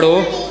درود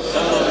پڑھو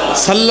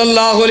صلی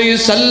اللہ علیہ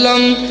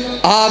وسلم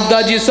آپ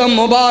دا جسم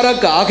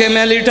مبارک آکے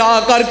میں لٹا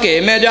کر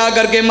کے میں جا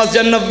کر کے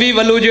مسجد نبوی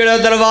والو جڑا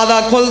دروازہ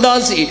کھلدا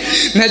سی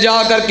میں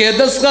جا کر کے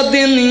دستخط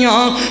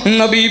دینیاں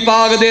نبی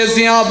پاک دے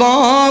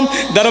صحابہ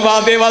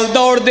دروازے وال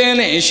دوڑ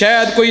دینے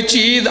شاید کوئی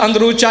چیز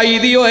اندرو چاہی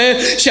دی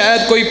ہوئے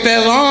شاید کوئی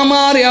پیغام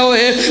آ رہا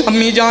ہوئے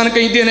امی جان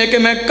کہیں دینے کہ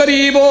میں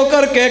قریب ہو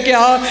کر کے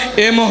کیا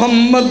اے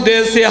محمد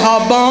دے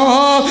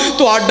صحابہ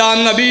تو اڈا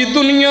نبی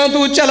دنیا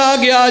تو چلا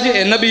گیا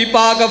جے نبی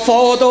پاک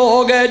فوت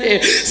ہو گئے جے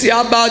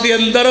صحابہ دے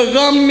اندر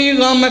غم ہی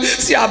غم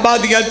صحابہ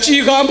دیا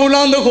چیخاں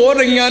بلند ہو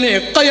رہی نے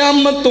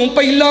قیامت تو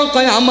پہلا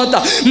قیامت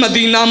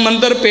مدینہ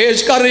مندر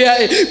پیش کر رہا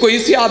ہے کوئی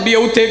صحابی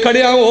اٹھے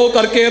کھڑیاں ہو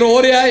کر کے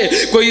رو رہا ہے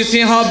کوئی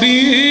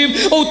صحابی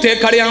اٹھے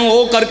کھڑیاں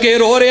ہو کر کے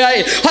رو رہا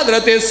ہے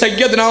حضرت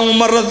سیدنا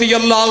عمر رضی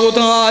اللہ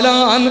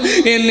تعالیٰ عنہ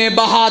انہیں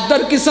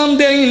بہادر قسم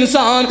دے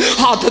انسان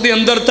ہاتھ دے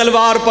اندر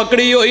تلوار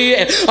پکڑی ہوئی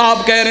ہے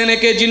آپ کہہ رہے ہیں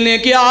کہ جنہیں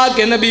کیا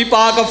کہ نبی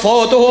پاک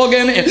فوت ہو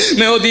گئے نے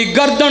میں وہ دی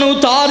گردن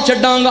اتار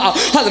چھڑاں گا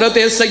حضرت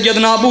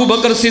سیدنا ابو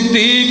بکر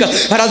صدیق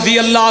رضی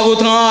اللہ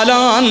تعالیٰ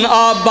عنہ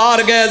آپ بار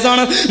گئے زن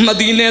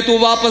مدینے تو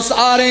واپس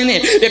آ رہے نے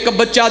ایک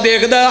بچہ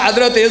دیکھ دا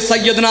حضرت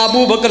سیدنا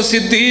ابو بکر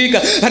صدیق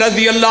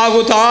رضی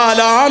اللہ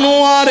تعالیٰ عنہ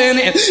آ رہے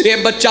نے یہ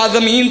بچہ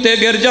زمین تے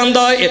گر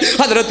جاندہ ہے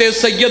حضرت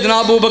سیدنا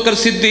ابو بکر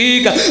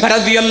صدیق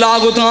رضی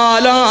اللہ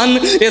تعالیٰ عنہ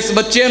اس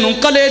بچے نو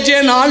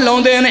کلیجے نال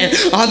لاؤں دے نے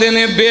آدھے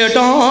نے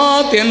بیٹا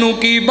تینو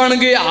کی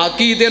بن گیا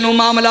کی تینو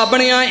معاملہ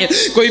بنیا ہے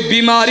کوئی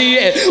بیماری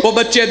ہے وہ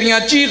بچے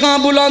دیاں چیخاں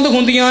بلند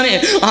ہوندیاں نے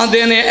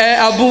آدھے نے اے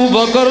ابو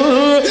بکر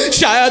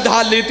شاید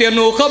حالی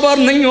تینو خبر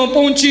نہیں ہو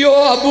پہنچی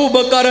ہو ابو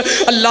بکر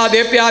اللہ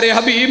دے پیارے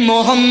حبیب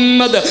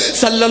محمد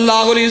صلی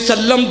اللہ علیہ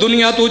وسلم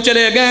دنیا تو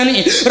چلے گئے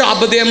نہیں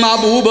رب دے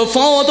محبوب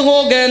فوت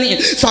ہو گئے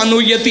نہیں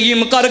سانو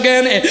یتیم کر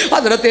گئے نے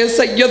حضرت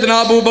سیدنا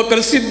ابو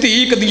بکر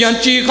صدیق دیاں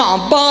چیخاں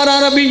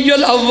 12 ربیع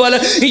الاول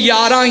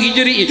 11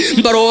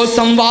 ہجری بروز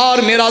سموار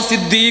میرا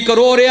صدیق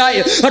رو رہا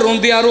ہے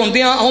روندیاں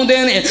روندیاں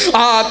آوندے نے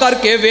آ کر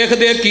کے ویکھ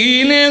دے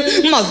کی نے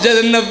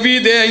مسجد نبوی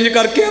دے انج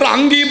کر کے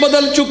رنگی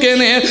بدل چکے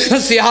نے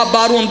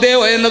صحابہ روندے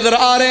ہوئے نظر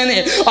آ رہے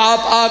نے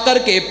آپ آ کر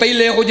کے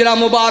پہلے حجرہ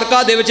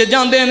مبارکہ دے وچ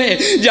جاندے نے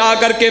جا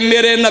کر کے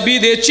میرے نبی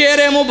دے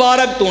چہرے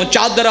مبارک تو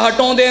چادر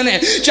ہٹوں دے نے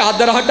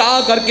چادر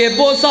ہٹا کر کے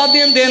بوسا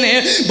دین دے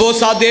نے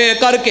بوسا دے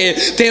کر کے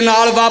تے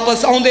نال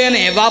واپس آن دے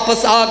نے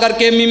واپس آ کر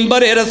کے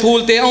منبر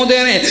رسول تے آن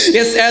دے نے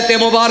اس ایت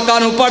مبارکہ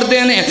نو پڑھ دے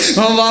نے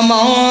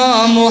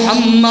وَمَا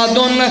مُحَمَّدٌ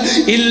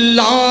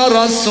إِلَّا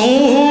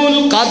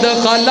رَسُولٌ قَدْ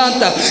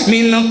خَلَتْ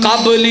مِنْ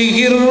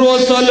قَبْلِهِ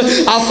الرُّسُلُ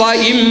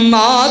أَفَإِن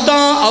مَاتَ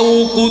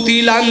أَوْ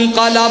قُتِلَ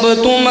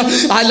انقلبتم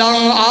على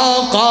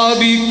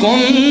أعقابكم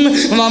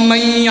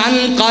ومن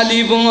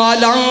ينقلب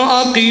على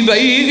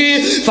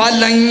عقبيه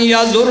فلن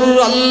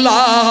يضر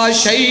الله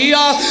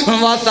شيئا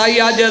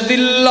وسيجزي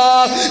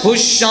الله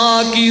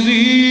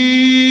الشاكرين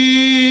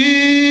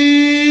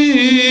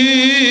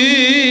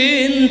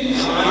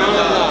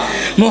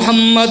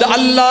محمد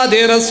اللہ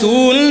دے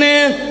رسول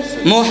نے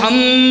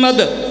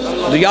محمد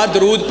یا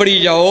درود پڑھی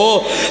جاؤ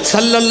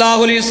صلی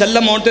اللہ علیہ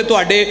وسلم ہوتے تو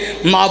اڈے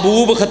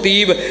محبوب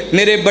خطیب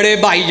میرے بڑے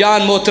بھائی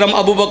جان محترم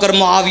ابو بکر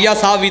معاویہ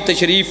صاحب بھی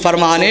تشریف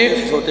فرمانے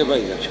چھوٹے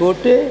بھائی جان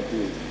چھوٹے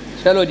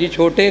چلو جی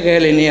چھوٹے کہہ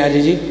لینے آج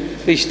جی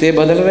رشتے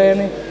بدل رہے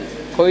ہیں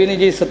کوئی نہیں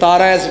جی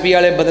 17 ایس پی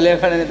والے بدلے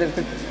کھڑے نے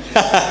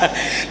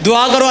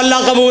دعا کرو اللہ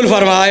قبول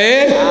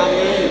فرمائے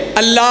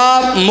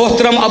اللہ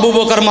محترم ابو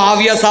بکر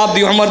معاویہ صاحب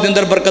دی عمر دے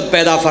اندر برکت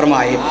پیدا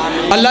فرمائے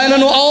اللہ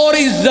انہوں اور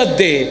عزت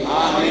دے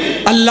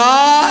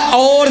اللہ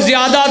اور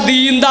زیادہ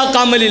دین دا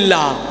کامل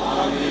اللہ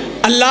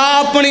اللہ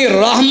اپنی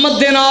رحمت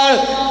دے نال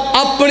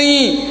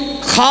اپنی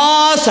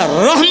خاص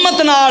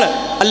رحمت نال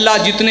اللہ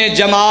جتنے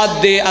جماعت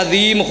دے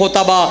عظیم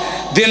خطبہ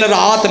دن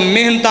رات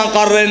محنتاں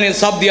کر رہے نے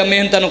سب دیا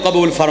محنتاں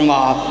قبول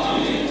فرما۔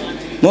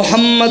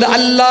 محمد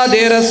اللہ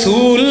دے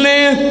رسول نے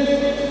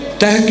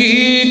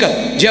تحقیق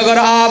جے اگر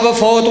آپ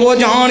فوت ہو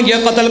جان یا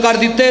قتل کر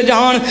دیتے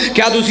جان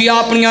کیا تسی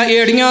اپنیاں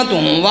ایڑیاں تو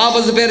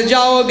واپس پھر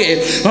جاؤ گے؟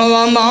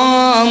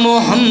 وَمَا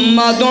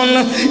مُحَمَّدٌ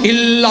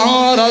إِلَّا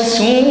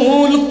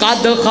رَسُولٌ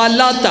قَدْ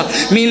خَلَتْ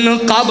مِنْ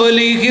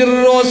قَبْلِهِ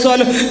الرُّسُلُ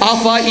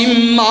أَفَإِن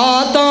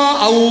مَّاتَ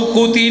أَوْ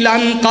قُتِلَ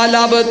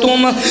انقلبتم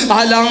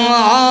عَلَىٰ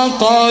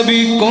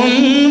عَقَابِكُمْ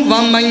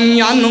وَمَن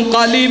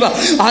يَنقلب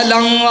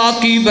عَلَىٰ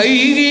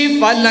عَقِبَيْهِ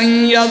فَلَن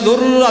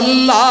يَضُرَّ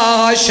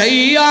اللَّهَ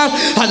شَيْئًا۔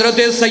 حضرت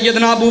سیدنا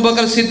ابو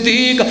بکر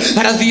صدیق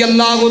رضی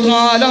اللہ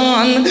تعالیٰ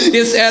عنہ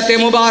اس ایت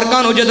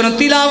مبارکہ نو جدن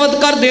تلاوت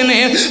کر دینے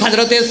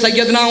حضرت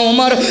سیدنا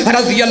عمر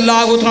رضی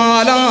اللہ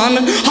تعالیٰ عنہ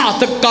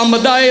ہاتھ کم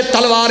دائے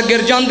تلوار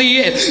گر جاندی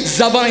ہے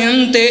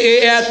زبان تے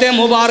ایت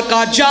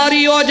مبارکہ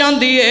جاری ہو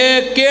جاندی ہے۔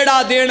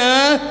 کیڑا دن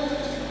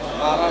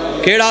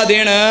کیڑا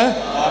دن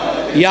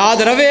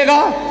یاد رہے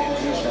گا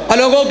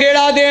لوگوں؟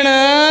 کیڑا دن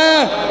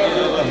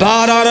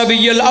 12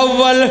 ربیع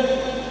الاول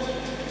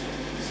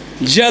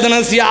جدن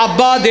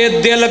صحابہ دے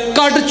دل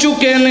کٹ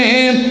چکے نے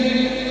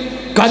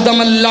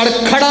قدم لڑ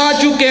کھڑا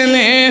چکے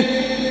نے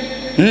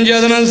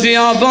جدن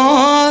صحابہ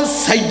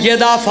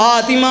سیدہ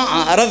فاطمہ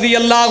رضی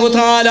اللہ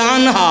تعالی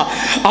عنہ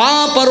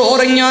آپ رو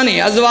رہیاں نے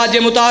ازواج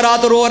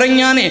مطہرات رو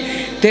رہیاں نے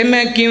تے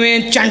میں کیویں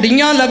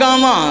چنڈیاں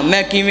لگاواں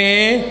میں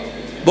کیویں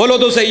بولو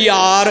تو صحیح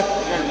یار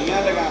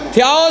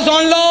تھیاؤ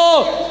سن لو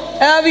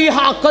اے بھی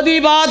حق دی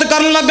بات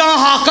کرن لگا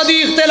حق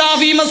دی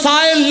اختلافی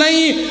مسائل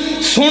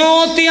نہیں سنو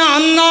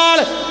دھیان نال۔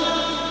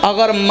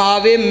 اگر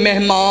ماوے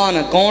مہمان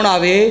کون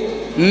آوے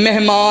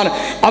مہمان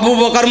ابو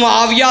بکر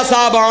معاویہ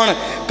صاحب آن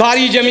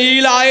قاری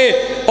جمیل آئے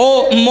او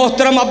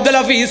محترم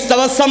عبدالحفیظ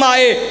توسم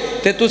آئے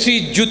تے تسی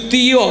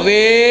جتی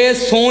ہوئے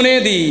سونے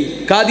دی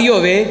کا دی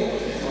ہوئے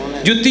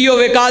جتی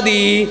ہوئے کا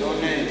دی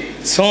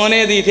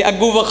سونے دی تھے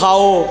اگو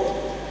وکھاؤ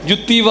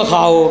جتی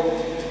وکھاؤ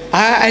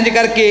انج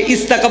کر کے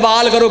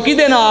استقبال کرو کی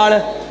دے نال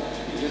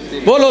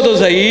بولو تو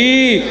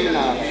صحیح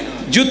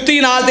جتی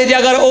نال تے جے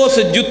اگر اس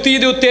جتی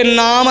دے اتے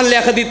نام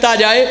لکھ دیتا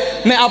جائے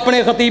میں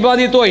اپنے خطیبہ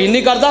دی توہین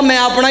نہیں کرتا میں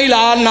اپنا ہی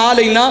لال نہ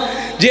لینا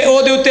جے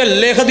او دے اتے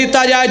لکھ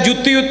دیتا جائے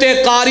جتی اتے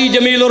قاری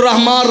جمیل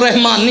الرحمن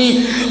رحمانی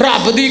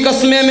رب دی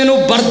قسمیں میں نو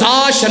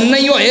برداشت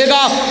نہیں ہوئے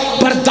گا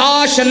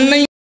برداشت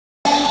نہیں۔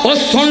 اور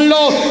سن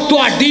لو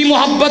تو اڈی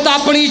محبت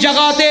اپنی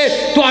جگہ تے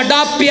تو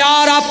اڈا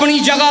پیار اپنی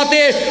جگہ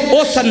تے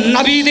اس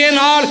نبی دے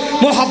نال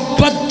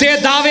محبت دے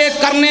دعوے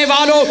کرنے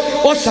والو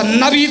اس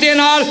نبی دے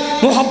نال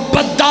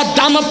محبت دا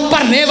دم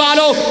پرنے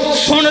والو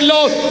سن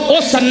لو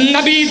اس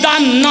نبی دا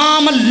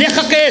نام لکھ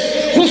کے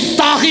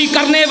گستاخی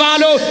کرنے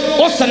والو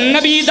اس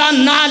نبی دا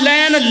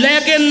نالین لے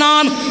کے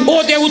نام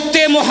او دے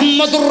اتے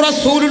محمد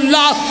الرسول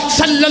اللہ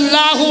صلی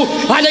اللہ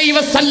علیہ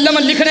وسلم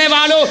لکھنے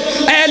والو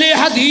اہل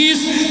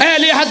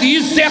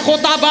حدیث سے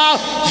خطبہ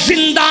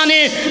زندہ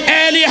نے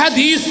اہل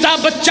حدیث دا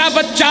بچہ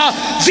بچہ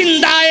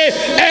زندہ ہے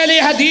اہل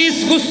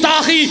حدیث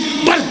گستاخی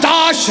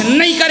برداشت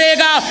نہیں کرے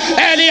گا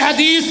اہل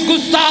حدیث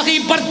گستاخی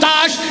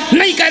برداشت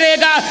نہیں کرے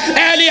گا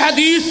اہل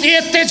حدیث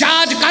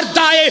احتجاج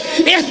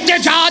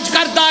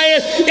کرتا ہے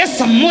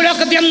اس ملک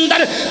دے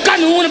اندر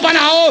قانون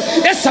بناؤ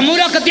اس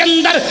ملک دے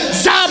اندر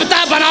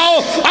ضابطہ بناؤ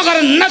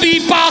اگر نبی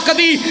پاک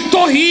دی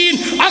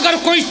توہین اگر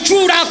کوئی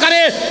چوڑا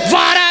کرے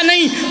وارہ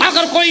نہیں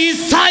اگر کوئی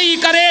عیسائی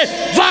کرے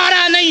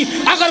وارہ نہیں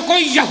اگر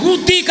کوئی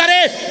یہودی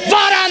کرے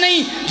وارہ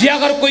نہیں جی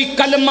اگر کوئی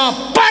کلمہ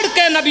پڑھ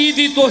کے نبی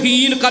دی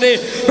توہین کرے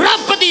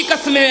رب دی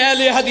قسم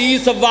اہل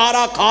حدیث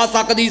وارہ کھا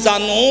سکدی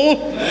سانو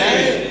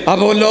اب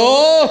بولو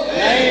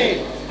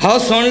ہاں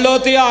سن لو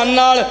دھیان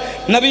نال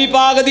نبی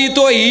پاک دی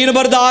توہین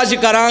برداشت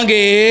کران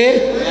گے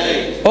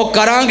او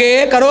کران گے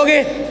کرو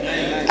گے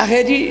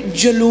آخے جی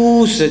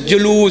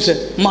جلوس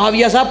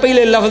معاویہ صاحب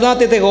پہلے لفظاں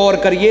تے غور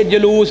کریے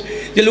جلوس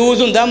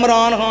ہوندا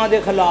عمران خان دے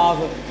خلاف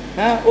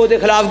او دے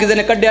خلاف کسی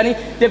نے کڈیا نہیں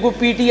تے کوئی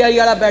پی ٹی آئی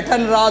والا بیٹھا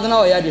ناراض نہ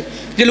ہویا جی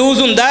جلوس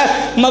ہوندا ہے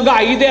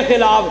مہنگائی دے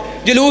خلاف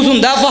جلوس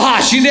ہوندا ہے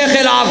فحاشی دے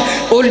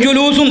خلاف اور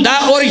جلوس ہوندا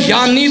ہے اور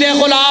یانی دے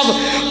خلاف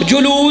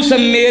جلوس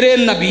میرے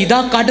نبی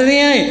دا کڈ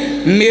رہے ہیں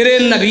میرے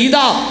نبی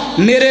دا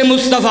میرے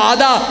مصطفیٰ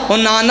دا او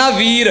نانا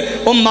ویر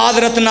او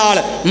معذرت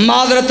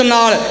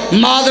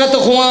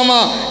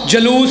خواواں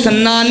جلوس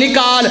نہ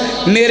نکال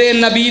میرے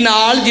نبی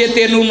نال جے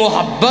تینوں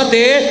محبت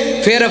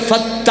ہے پھر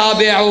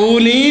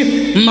فتابعونی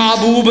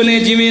محبوب نے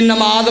جویں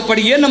نماز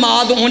پڑھیے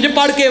نماز اونج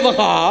پڑھ کے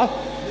وکھا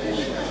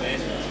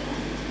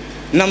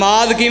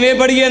نماز کیویں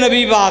پڑھیے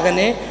نبی پاک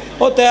نے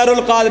وہ تیر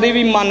القادری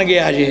بھی من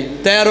گیا جی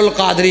تیر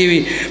القادری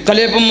بھی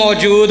کلپ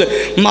موجود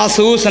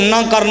محسوس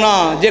نہ کرنا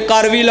جے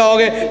کر بھی لو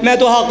گے میں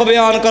تو حق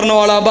بیان کرنے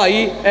والا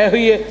بھائی اے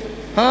ہوئی ہے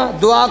ہاں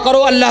دعا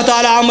کرو اللہ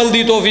تعالیٰ عمل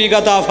دی توفیق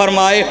عطا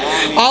فرمائے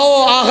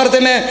آؤ آخر تے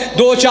میں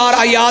 2-4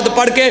 آیات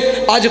پڑھ کے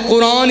آج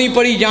قرآن ہی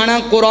پڑھی جانا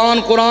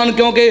قرآن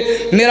کیونکہ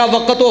میرا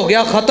وقت ہو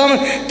گیا ختم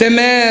تے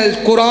میں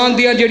قرآن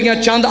دیا جڑیاں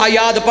چند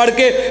آیات پڑھ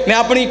کے میں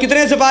اپنی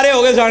کتنے سپارے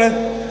ہو گئے ساڑھے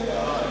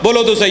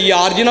بولو تو صحیح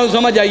یار جنہوں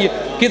سمجھ آئیے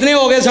कितने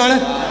हो गए सन?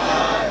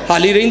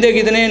 हाली रहिंदे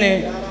कितने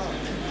ने?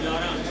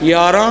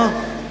 11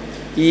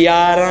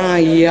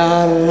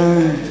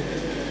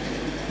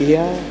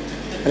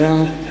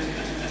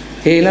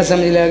 ये ना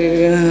समझ लिया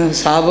कि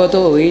साबित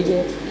हो गई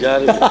जे।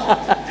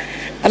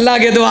 अल्लाह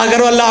के दुआ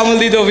करो, अल्लाह अमल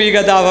दी तौफीक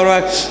अता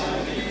फरमाए।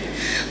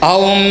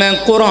 आओ मैं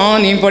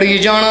कुरान ही पढ़ी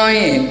जाना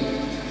है,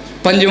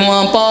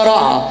 5वां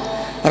पारा।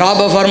 रब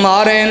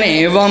फरमा रहे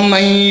ने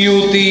वमन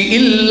युति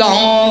इल्लाह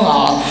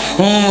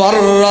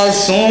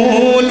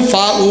वररसूल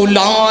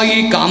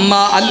फउलाइका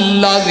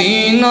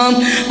मअल्लज़ीना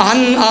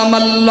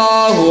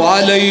अनअमल्लाहु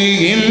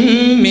अलैहिम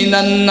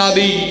मिनन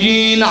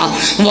नबिय्यीना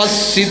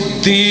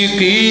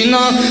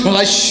वस्सिद्दीक़ीना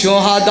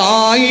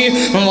वश्शुहदाई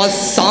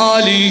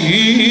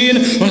वस्सालिहीन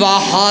व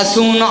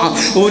हसुन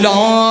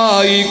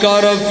उलाइका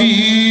रफ़ीक़ा।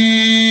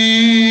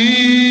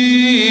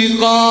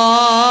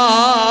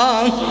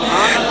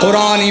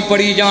 कुरान ही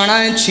पढ़ी जाना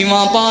है,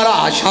 6वां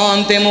पारा,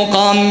 शान ते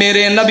मुकाम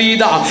मेरे नबी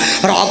दा।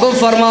 रब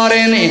फरमा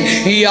रहे ने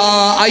या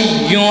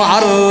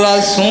अय्युहर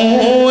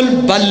रसूल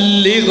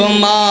बल्लिग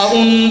मा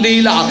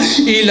उन्दिला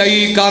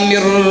इलैका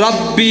मिर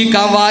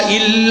रब्बिका व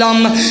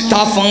इल्लम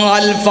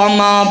तफअल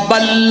फमा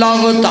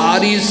बल्लगता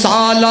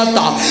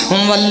रिसालता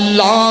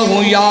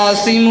वल्लाहु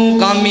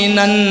यासिमुका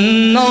मिनन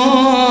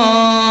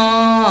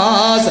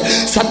नास।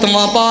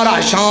 7वां पारा,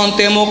 शान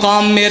ते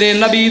मुकाम मेरे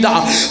नबी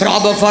दा।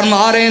 रब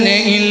फरमा रहे ने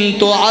इन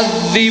तो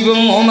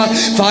अज़िबहुम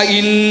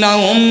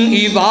फ़इन्नहुम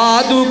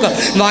इबादुक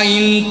व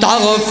इन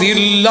तग़फ़िर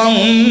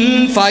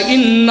लहुम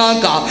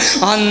फ़इन्नका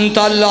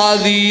अंतल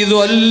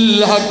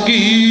अज़ीज़ुल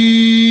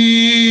हकीम।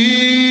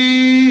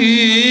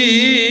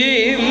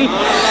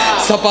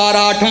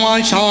 सपारा 8वां,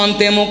 शान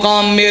ते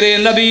मुकाम मेरे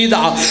नबी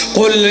दा।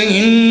 कुल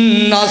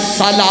इन्ना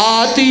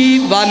सलाती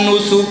व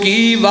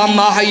नुसुकी व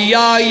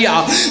महयाया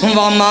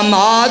व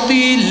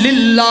ममाती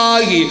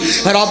लिल्लाहि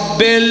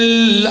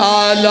रब्बिल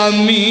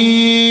आलमीन।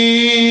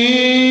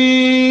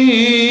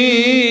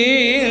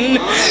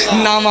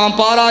 9वां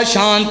पारा,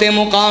 शान ते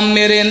मुकाम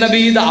मेरे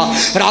नबी दा।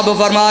 रब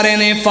फरमा रहे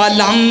ने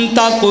फलम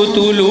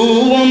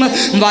तक़तुलूहुम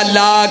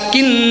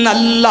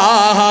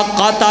वलाकिन्नल्लाह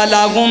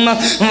क़तलहुम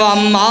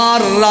वमा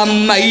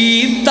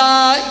रमैता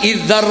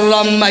इज़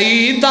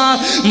रमैता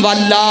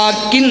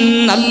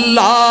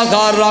वलाकिन्नल्लाह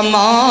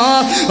रमा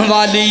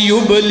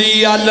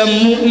वलियुब्लियल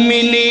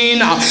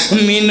मुमिनीना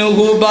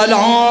मिनहु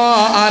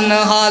बलाअन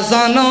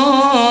हसना।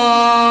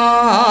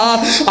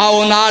 आओ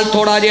नाल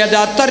थोड़ा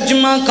जिहा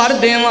तर्जमा कर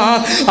देवां,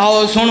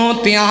 आओ सुनो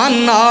ध्यान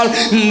नाल।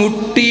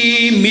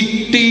 मुट्टी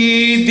मिट्टी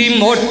दी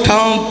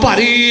मोठां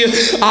भरी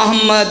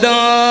अहमद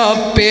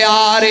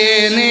प्यारे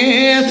ने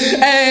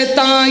ऐ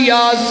तां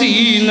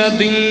यासीन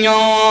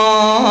दियां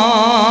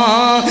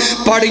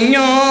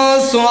पढ़ियां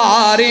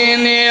सुहारे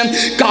ने।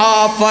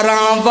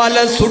 काफरां वल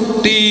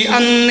सुट्टी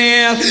अन्ने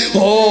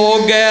हो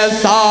गए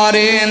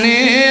सारे ने,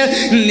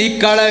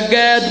 निकल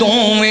गए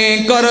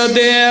दोवें कर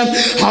दे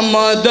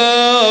हमद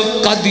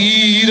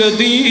कदीर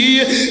दी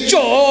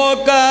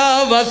चौक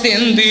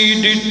वसिंदी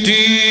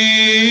डिठी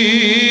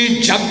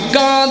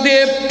जग्गा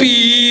दे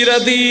पीर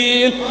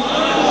दी।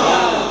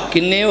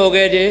 किन्ने हो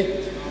गए जे?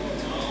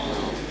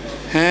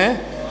 हैं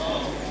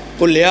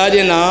भुलिया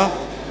जे ना?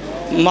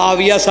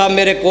 माविया साहब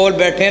मेरे कोल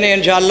बैठे ने,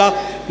 इंशाअल्लाह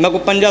मैं को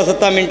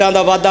 5-7 मिनटां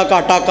दा वादा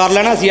घाटा कर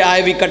लेना सी।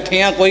 आए भी इकट्ठे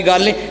हैं, कोई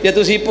गल नहीं। जे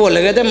तुसी भुल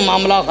गए तो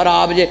मामला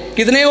खराब जे।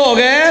 कितने हो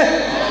गए?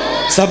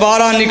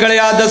 सबारा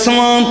निकलिया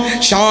 10वां,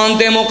 शान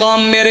ते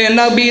मुकाम मेरे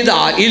नबी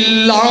दा।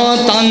 इल्ला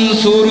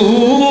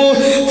तंसुरू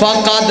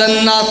फ़क़द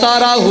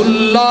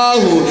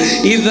नसरहुल्लाहु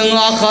इज़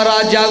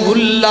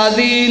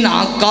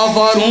अख़रजहुल्लज़ीना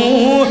कफ़रू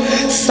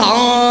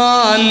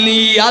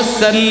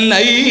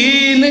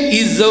सानियस्नैन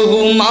इज़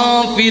हुमा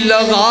फ़िल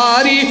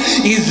गारि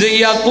इज़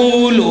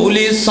यक़ूलु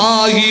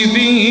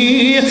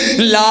लिसाहिबिही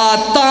ला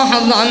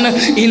तहज़न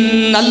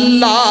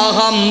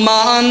इन्नल्लाहा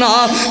मअना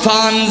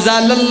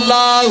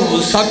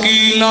फ़अंज़लल्लाहु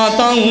सकीनतहु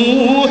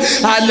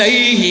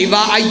अलैहि व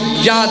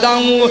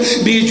अय्यदहु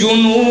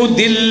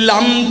बिजुनूदिन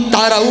लम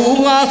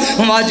तरौहा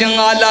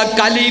वजअल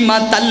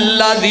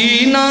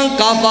कलिमतल्लज़ीना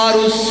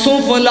कफ़रू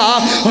सुफ़ला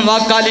व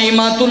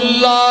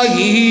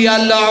कलिमतुल्लाहि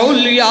हियल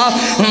उलिया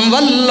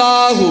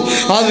वल्लाहु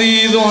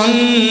अज़ीज़ुन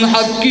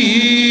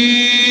हकीम।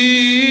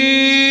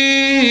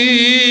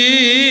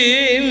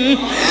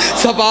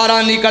 सपारा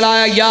निकल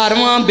आया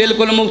 11वां,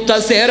 बिल्कुल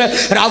मुख्तसर।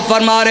 रब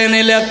फरमा रहे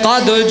ने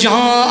लक़द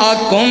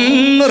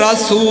जाअकुम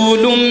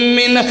रसूलुम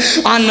मिन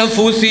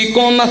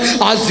अनफुसिकुम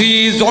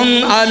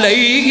अज़ीज़ुन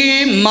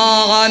अलैहि मा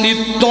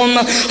अनित्तुम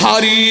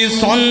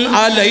हरीसुन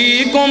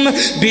अलैकुम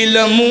बिल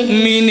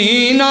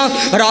मुमिनीना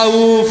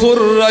रऊफ़ुर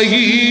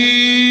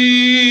रहीम।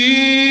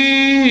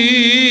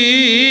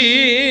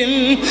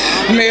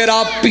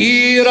 मेरा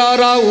पीर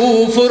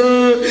रऊफ़ुर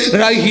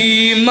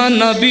रहीम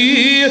नबी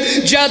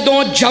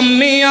जदों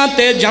जम्मिया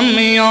ते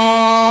जम्मिया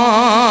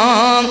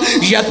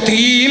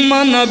यतीम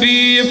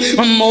नबी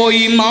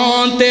मोई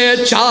मां ते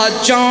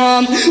चाचा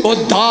ओ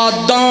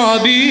दादा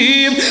भी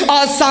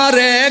आसा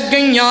रह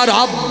गईयां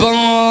रब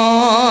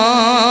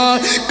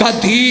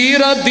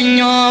कदीर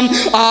दियां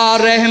आ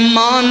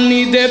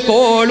रहमानी दे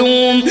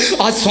कोलों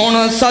आ सुन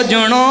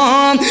सजना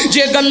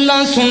जे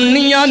गल्लां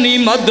सुननियां नी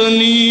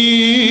मदनी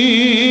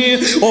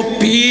ओ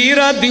पीर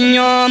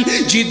दियां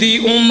जिदी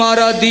उमर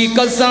दी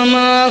कसम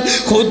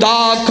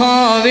खुदा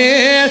खावे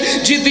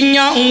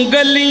जिदियां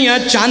उंगलियां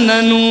चन्न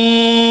नू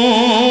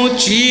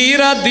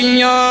चीर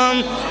दियां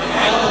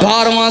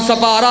 12वां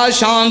सपारा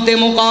शान ते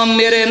मुकाम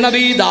मेरे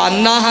नबी दा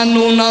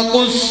नहनु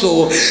नकुस्सु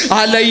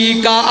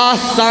अलैका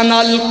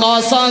अहसनल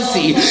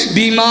क़ससी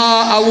बिमा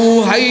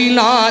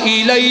औहैना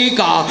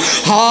इलैका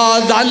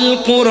हाज़ल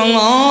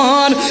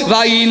कुरआन व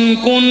इन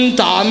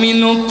कुन्ता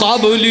मिन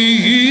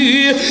क़ब्लिही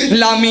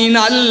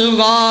लमिनल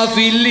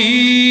गाफ़िलीन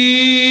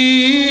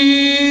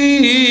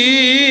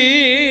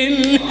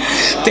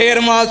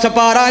 13वां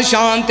सपारा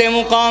शान ते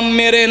मुकाम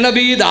मेरे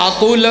नबी दा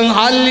कुल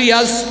हल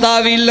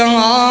यस्तविल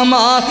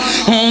आमा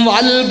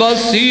वल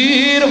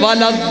बसीर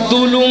वल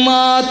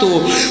ज़ुलुमातु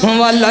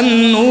वल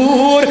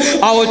नूर।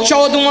 आओ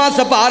 14वां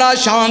सपारा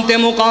शान ते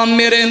मुकाम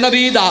मेरे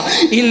नबी दा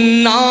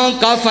इन्ना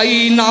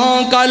कफ़ैना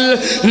कल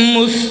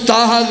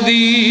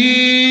मुस्तहज़ीन।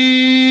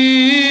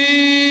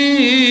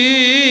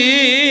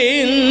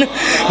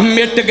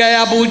 मिट गए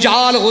अबू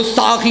जाल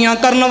गुस्ताखियां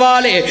करने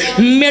वाले,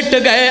 मिट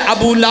गए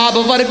अबू लाब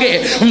वर्गे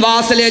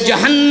वासले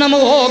जहन्नम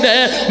हो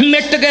गए,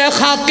 मिट गए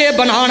खाके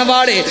बनाने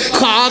वाले,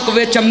 खाक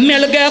विच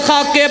मिल गए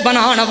खाके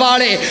बनाने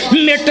वाले,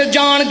 मिट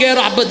जाणगे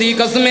रब दी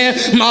कसमें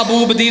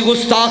महबूब दी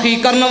गुस्ताखी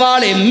करने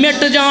वाले,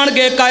 मिट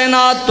जाणगे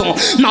कायनात तो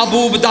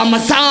महबूब दा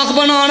मजाक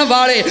बनाने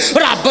वाले।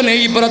 रब ने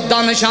इबरत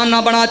दा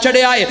निशाना बना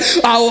चढ़िया है।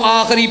 आओ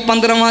आखिरी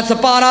 15वां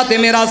सपारा ते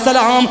मेरा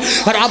सलाम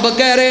रब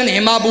कह रहे ने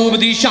महबूब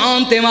दी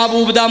शान ते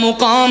महबूब दा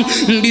मुकाम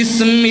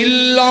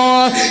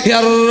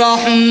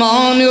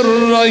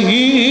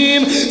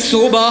बिस्मिल्लाहिर्रहमानिर्रहीम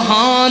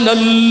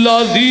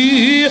सुबहानल्लज़ी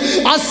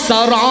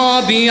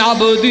अस्रा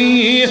बिअब्दी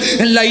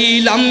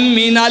लैलम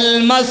मिनल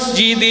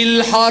मस्जिदिल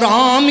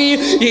हरामी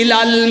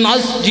इलल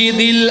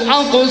मस्जिदिल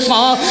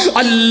अक़सा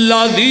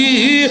अल्लज़ी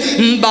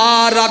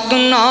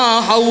बारकना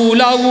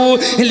हौलहु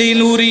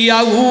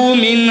लिनुरियहु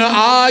मिन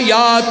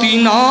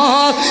आयातिना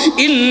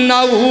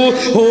इन्नहु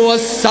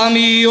हुवस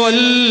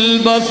समीउल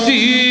बसीर।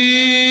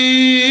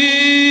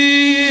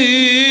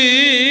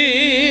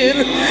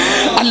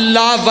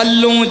 अल्लाह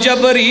वल्लों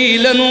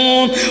जबरील नू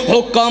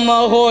हुक्म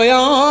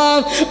होया,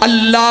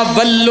 अल्लाह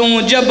वल्लों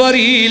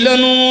जबरील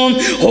नू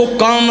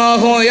हुक्म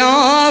होया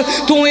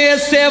तू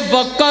ऐसे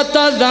वक़्त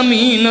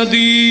ज़मीन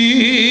दी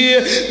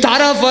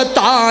तरफ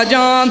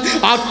ताजा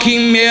आखी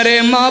मेरे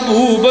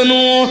महबूब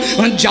नू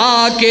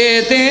जाके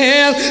ते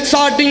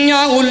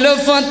साडियां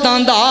उल्फतां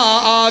दा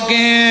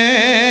आगे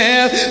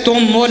तू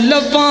मुल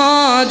पा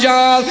जा,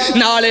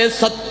 नाले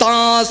 7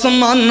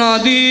 आसमानां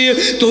दी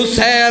तू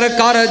सैर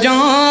कर जा,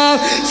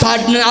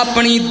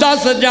 अपनी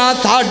दस जा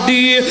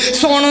साडी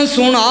सुन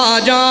सुना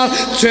जा,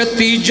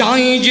 छेती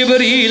जाई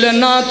जिबरील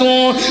ना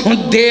तू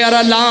देर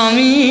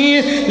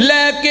लावी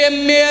लेके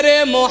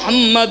मेरे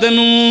मुहम्मद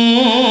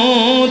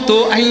नू तू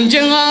इंज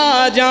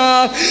आ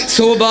जा।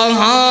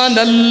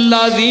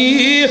 सुबहानल्लज़ी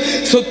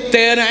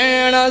सुते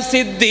रहना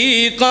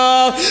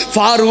सिद्दीका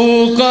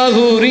फारूक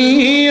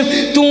हुरी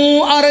तू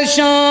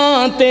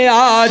अरशां ते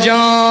आ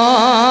जा,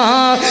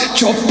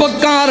 चुप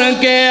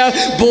करके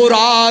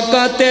बुराक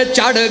ते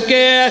चढ़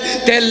के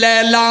ते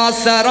लैला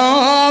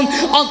सराम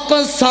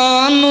अक़सा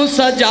नू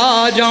सजा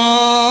जा,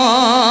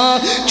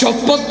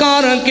 चुप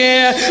करके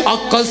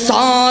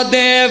अक़सा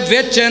दे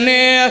विच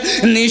ने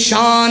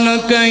निशान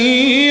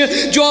कहीं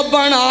जो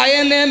बनाए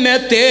ने मैं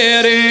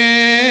तेरे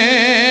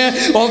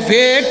ओ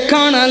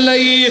वेखण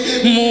लई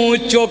मुँह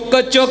चुक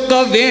चुक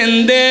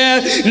वेंदे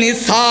नी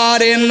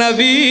सारे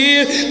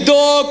नबी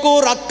 2 को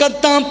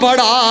रकतां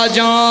पढ़ा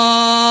जा,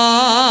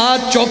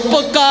 चुप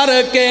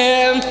करके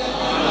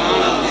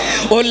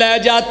ओ ले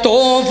जा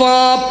तोहफा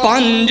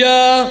 5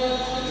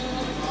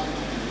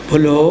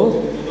 बोलो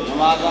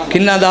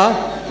किन्ना दा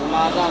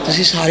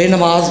तुसी सारे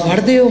नमाज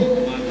पढ़ते हो,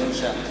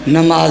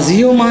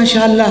 नमाजी हो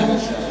माशाअल्लाह,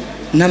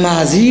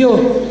 नमाजी हो।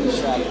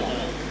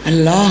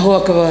 अल्लाह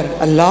अकबर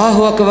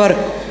अल्लाह अकबर।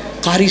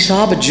 कारी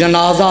साहब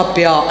जनाजा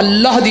पिया,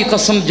 अल्लाह दी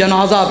कसम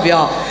जनाजा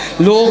पिया,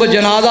 लोग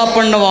जनाजा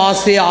पढ़ने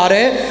वास्ते आ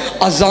रहे,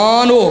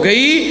 अजान हो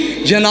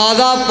गई,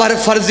 जनाजा पर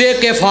फर्जे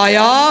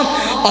किफाया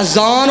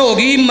अजान हो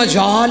गई,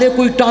 मजाल है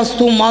कोई टस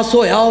तो मस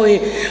होया होए,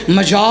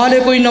 मजाल है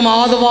कोई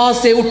नमाज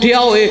वास्ते उठिया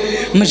होए,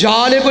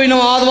 मजाल है कोई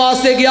नमाज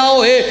वास्ते गया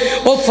होए,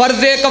 वो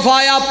फर्जे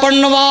किफाया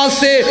पढ़ने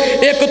वास्ते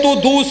एक तो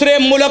दूसरे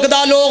मुल्क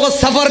दा लोग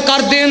सफ़र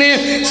करते ने,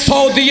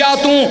 सऊदिया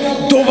तू,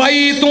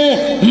 दुबई तू,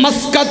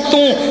 मस्कत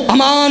तू,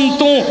 अमान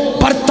तू,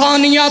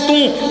 बरतानिया तू,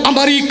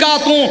 अमरीका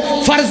तू,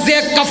 फर्जे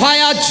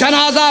कफाया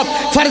जनाजा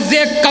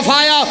फर्जे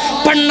कफाया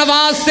पढ़ने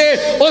واسطے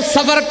او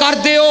سفر کر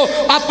دیو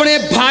اپنے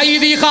بھائی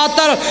دی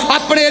خاطر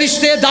اپنے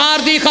رشتہ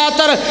دار دی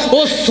خاطر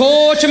او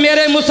سوچ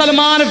میرے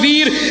مسلمان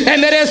ویر اے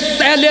میرے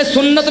اہل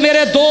سنت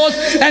میرے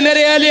دوست اے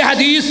میرے اہل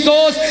حدیث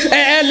دوست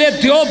اے اہل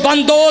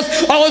دیوبند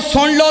دوست او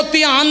سن لو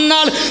دھیان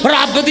نال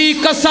رب دی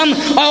قسم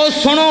او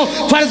سنو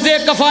فرض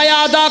کفایہ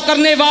ادا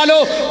کرنے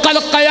والو کل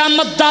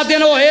قیامت دا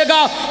دن ہوئے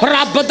گا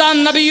رب دا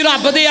نبی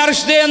رب دے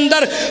عرش دے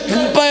اندر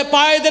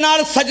پائے دے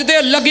نال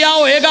سجدے لگیا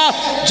ہوئے گا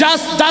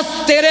جس دس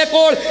تیرے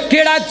کول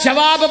کیڑا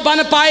جواب بن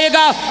پائے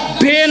گا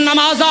بے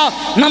نمازہ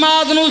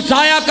نماز نو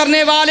ضائع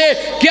کرنے والے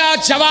کیا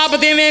جواب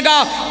دیویں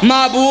گا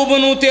محبوب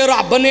نو تے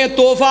رب نے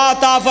تحفہ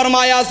عطا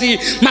فرمایا سی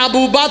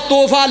محبوبہ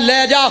تحفہ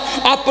لے جا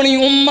اپنی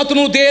امت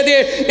نو دے دے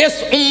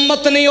اس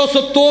امت نے اس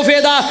تحفے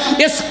دا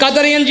اس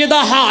قدر انج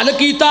دا حال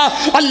کیتا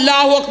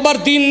اللہ اکبر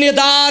دی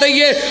ندا آ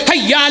رہی ہے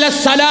حی علی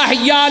الصلاح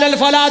حی علی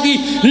الفلاح دی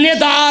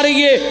ندا آ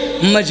رہی ہے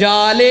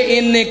مجالے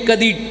انہیں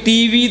کدی ٹی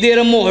وی دے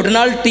ریموٹ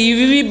نال ٹی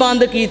وی بھی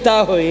بند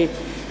کیتا ہوئے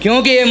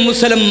کیونکہ یہ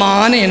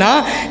مسلمان ہے نا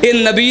یہ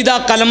نبی دا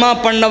کلمہ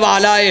پڑھنے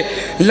والا ہے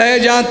لے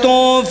جا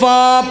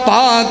تحفہ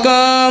پاک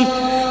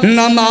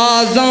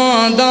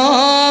نمازاں دا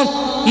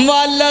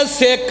وال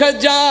سکھ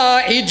جا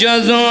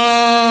اجزاں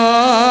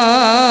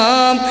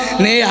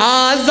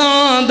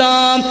نیازاں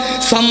دا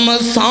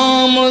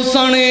سام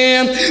سنے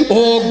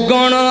او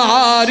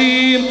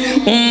گنہاری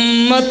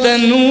امت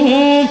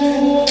نو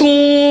تو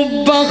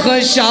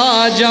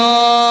بخشا جا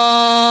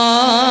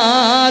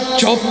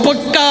چپ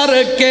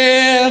کر کے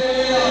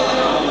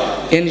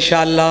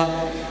انشاءاللہ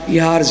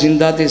یار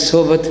زندہ تے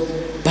صحبت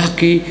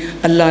باقی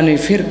اللہ نے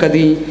پھر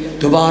کدی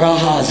دوبارہ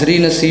حاضری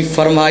نصیب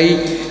فرمائی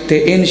تے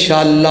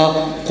انشاءاللہ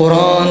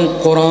قرآن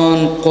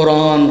قرآن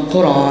قرآن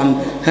قرآن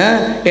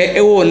ہیں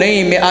وہ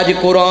نہیں میں آج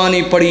قرآن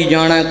ہی پڑھی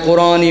جانا ہے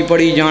قرآن ہی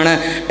پڑھی جانا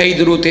ہے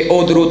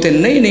ادھرو تے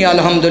نہیں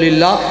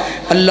الحمدللہ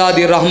اللہ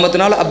دی رحمت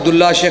نال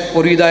عبداللہ شیخ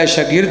پوریدہ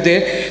شاگرد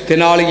تے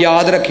نال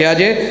یاد رکھیا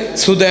جے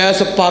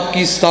سدیس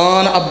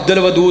پاکستان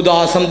عبدالودود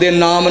آسم دے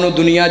نام نو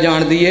دنیا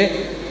جان دیئے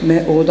میں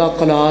او دا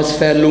کلاس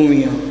فیلو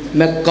بھی ہاں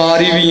میں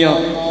قاری بھی ہاں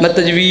میں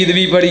تجوید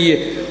بھی پڑھی ہے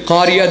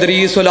قاری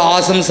ادریس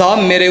العاصم صاحب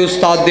میرے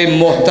استاد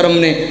محترم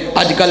نے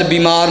اج کل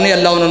بیمار نے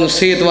اللہ انہوں نے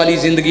صحت والی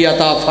زندگی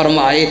عطا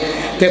فرمائے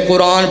تے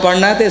قرآن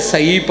پڑھنا ہے تے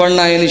صحیح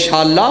پڑھنا ہے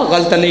انشاءاللہ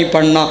غلط نہیں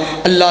پڑھنا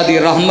اللہ دی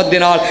رحمت دے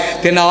نال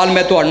تے نال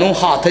میں تہانوں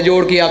ہاتھ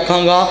جوڑ کے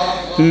آکھاں گا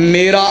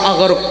میرا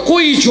اگر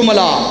کوئی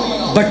جملہ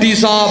بٹی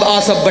صاحب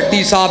آصف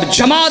بٹی صاحب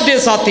جماعت دے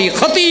ساتھی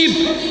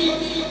خطیب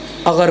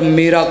اگر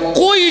میرا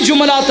کوئی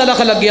جملہ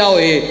تلخ لگیا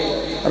ہوئے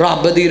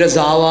رب دی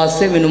رضا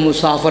واسطے مینوں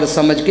مسافر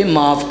سمجھ کے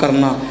معاف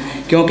کرنا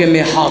کیونکہ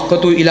میں حق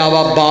تو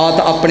علاوہ بات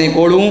اپنے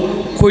کولوں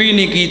کوئی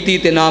نہیں کیتی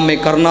تے نہ میں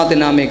کرنا تے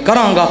نہ میں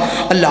کرانگا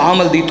اللہ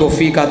عمل دی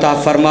توفیق عطا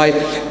فرمائے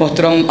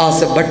محترم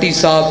آصف بٹی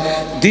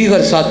صاحب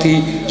دیگر ساتھی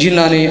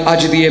جنہاں نے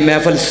اج دی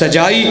محفل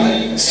سجائی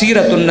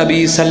سیرت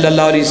النبی صلی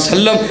اللہ علیہ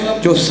وسلم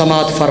جو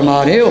سماعت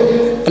فرما رہے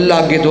ہو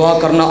اللہ کے دعا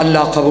کرنا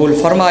اللہ قبول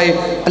فرمائے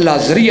اللہ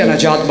ذریعہ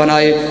نجات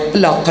بنائے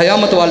اللہ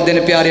قیامت والدین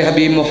پیارے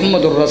حبیب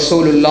محمد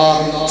الرسول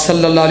اللہ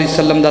صلی اللہ علیہ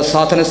وسلم دا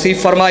ساتھ نصیب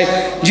فرمائے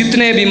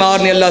جتنے بیمار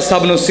نے اللہ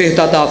سب نو صحت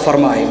عطا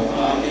فرمائے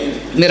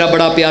میرا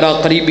بڑا پیارا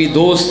قریبی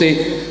دوست ہے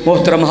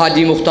محترم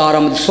حاجی مختار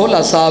احمد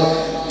سولہ صاحب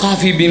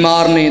کافی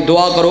بیمار نے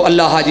دعا کرو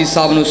اللہ حاجی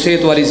صاحب نو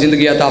صحت والی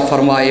زندگی عطا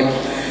فرمائے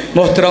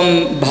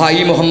محترم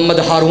بھائی محمد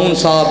ہارون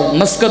صاحب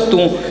مسکت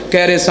تو کہہ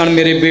رہے سن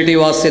میرے بیٹے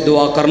واسطے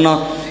دعا کرنا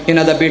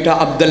انہاں دا بیٹا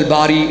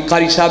عبدالباری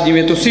قاری صاحب جی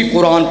میں تسی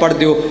قرآن پڑھ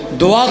دیو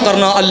دعا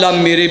کرنا اللہ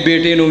میرے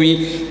بیٹے نو بھی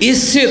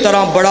اسی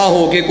طرح بڑا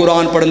ہو کے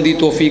قرآن پڑھن دی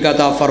توفیق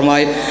عطا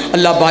فرمائے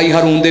اللہ بھائی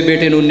ہارون دے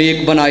بیٹے نو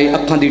نیک بنائے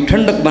اکھاں دی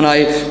ٹھنڈک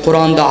بنائے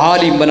قرآن دا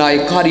عالم بنائے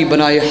قاری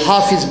بنائے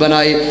حافظ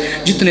بنائے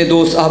جتنے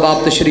دوست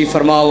احباب تشریف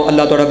فرماؤ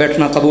اللہ توڑا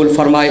بیٹھنا قبول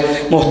فرمائے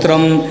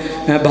محترم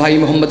بھائی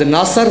محمد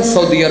ناصر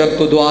سعودی عرب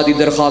تو دعا دی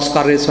درخواست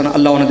کر رہے سن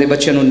اللہ انہوں دے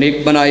بچے نو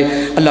نیک بنائے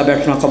اللہ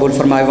بیٹھنا قبول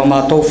فرمائے وما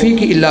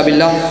توفیق الا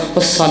باللہ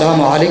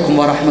والسلام علیکم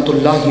ورحمۃ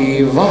اللہ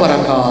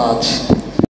وبرکاتہ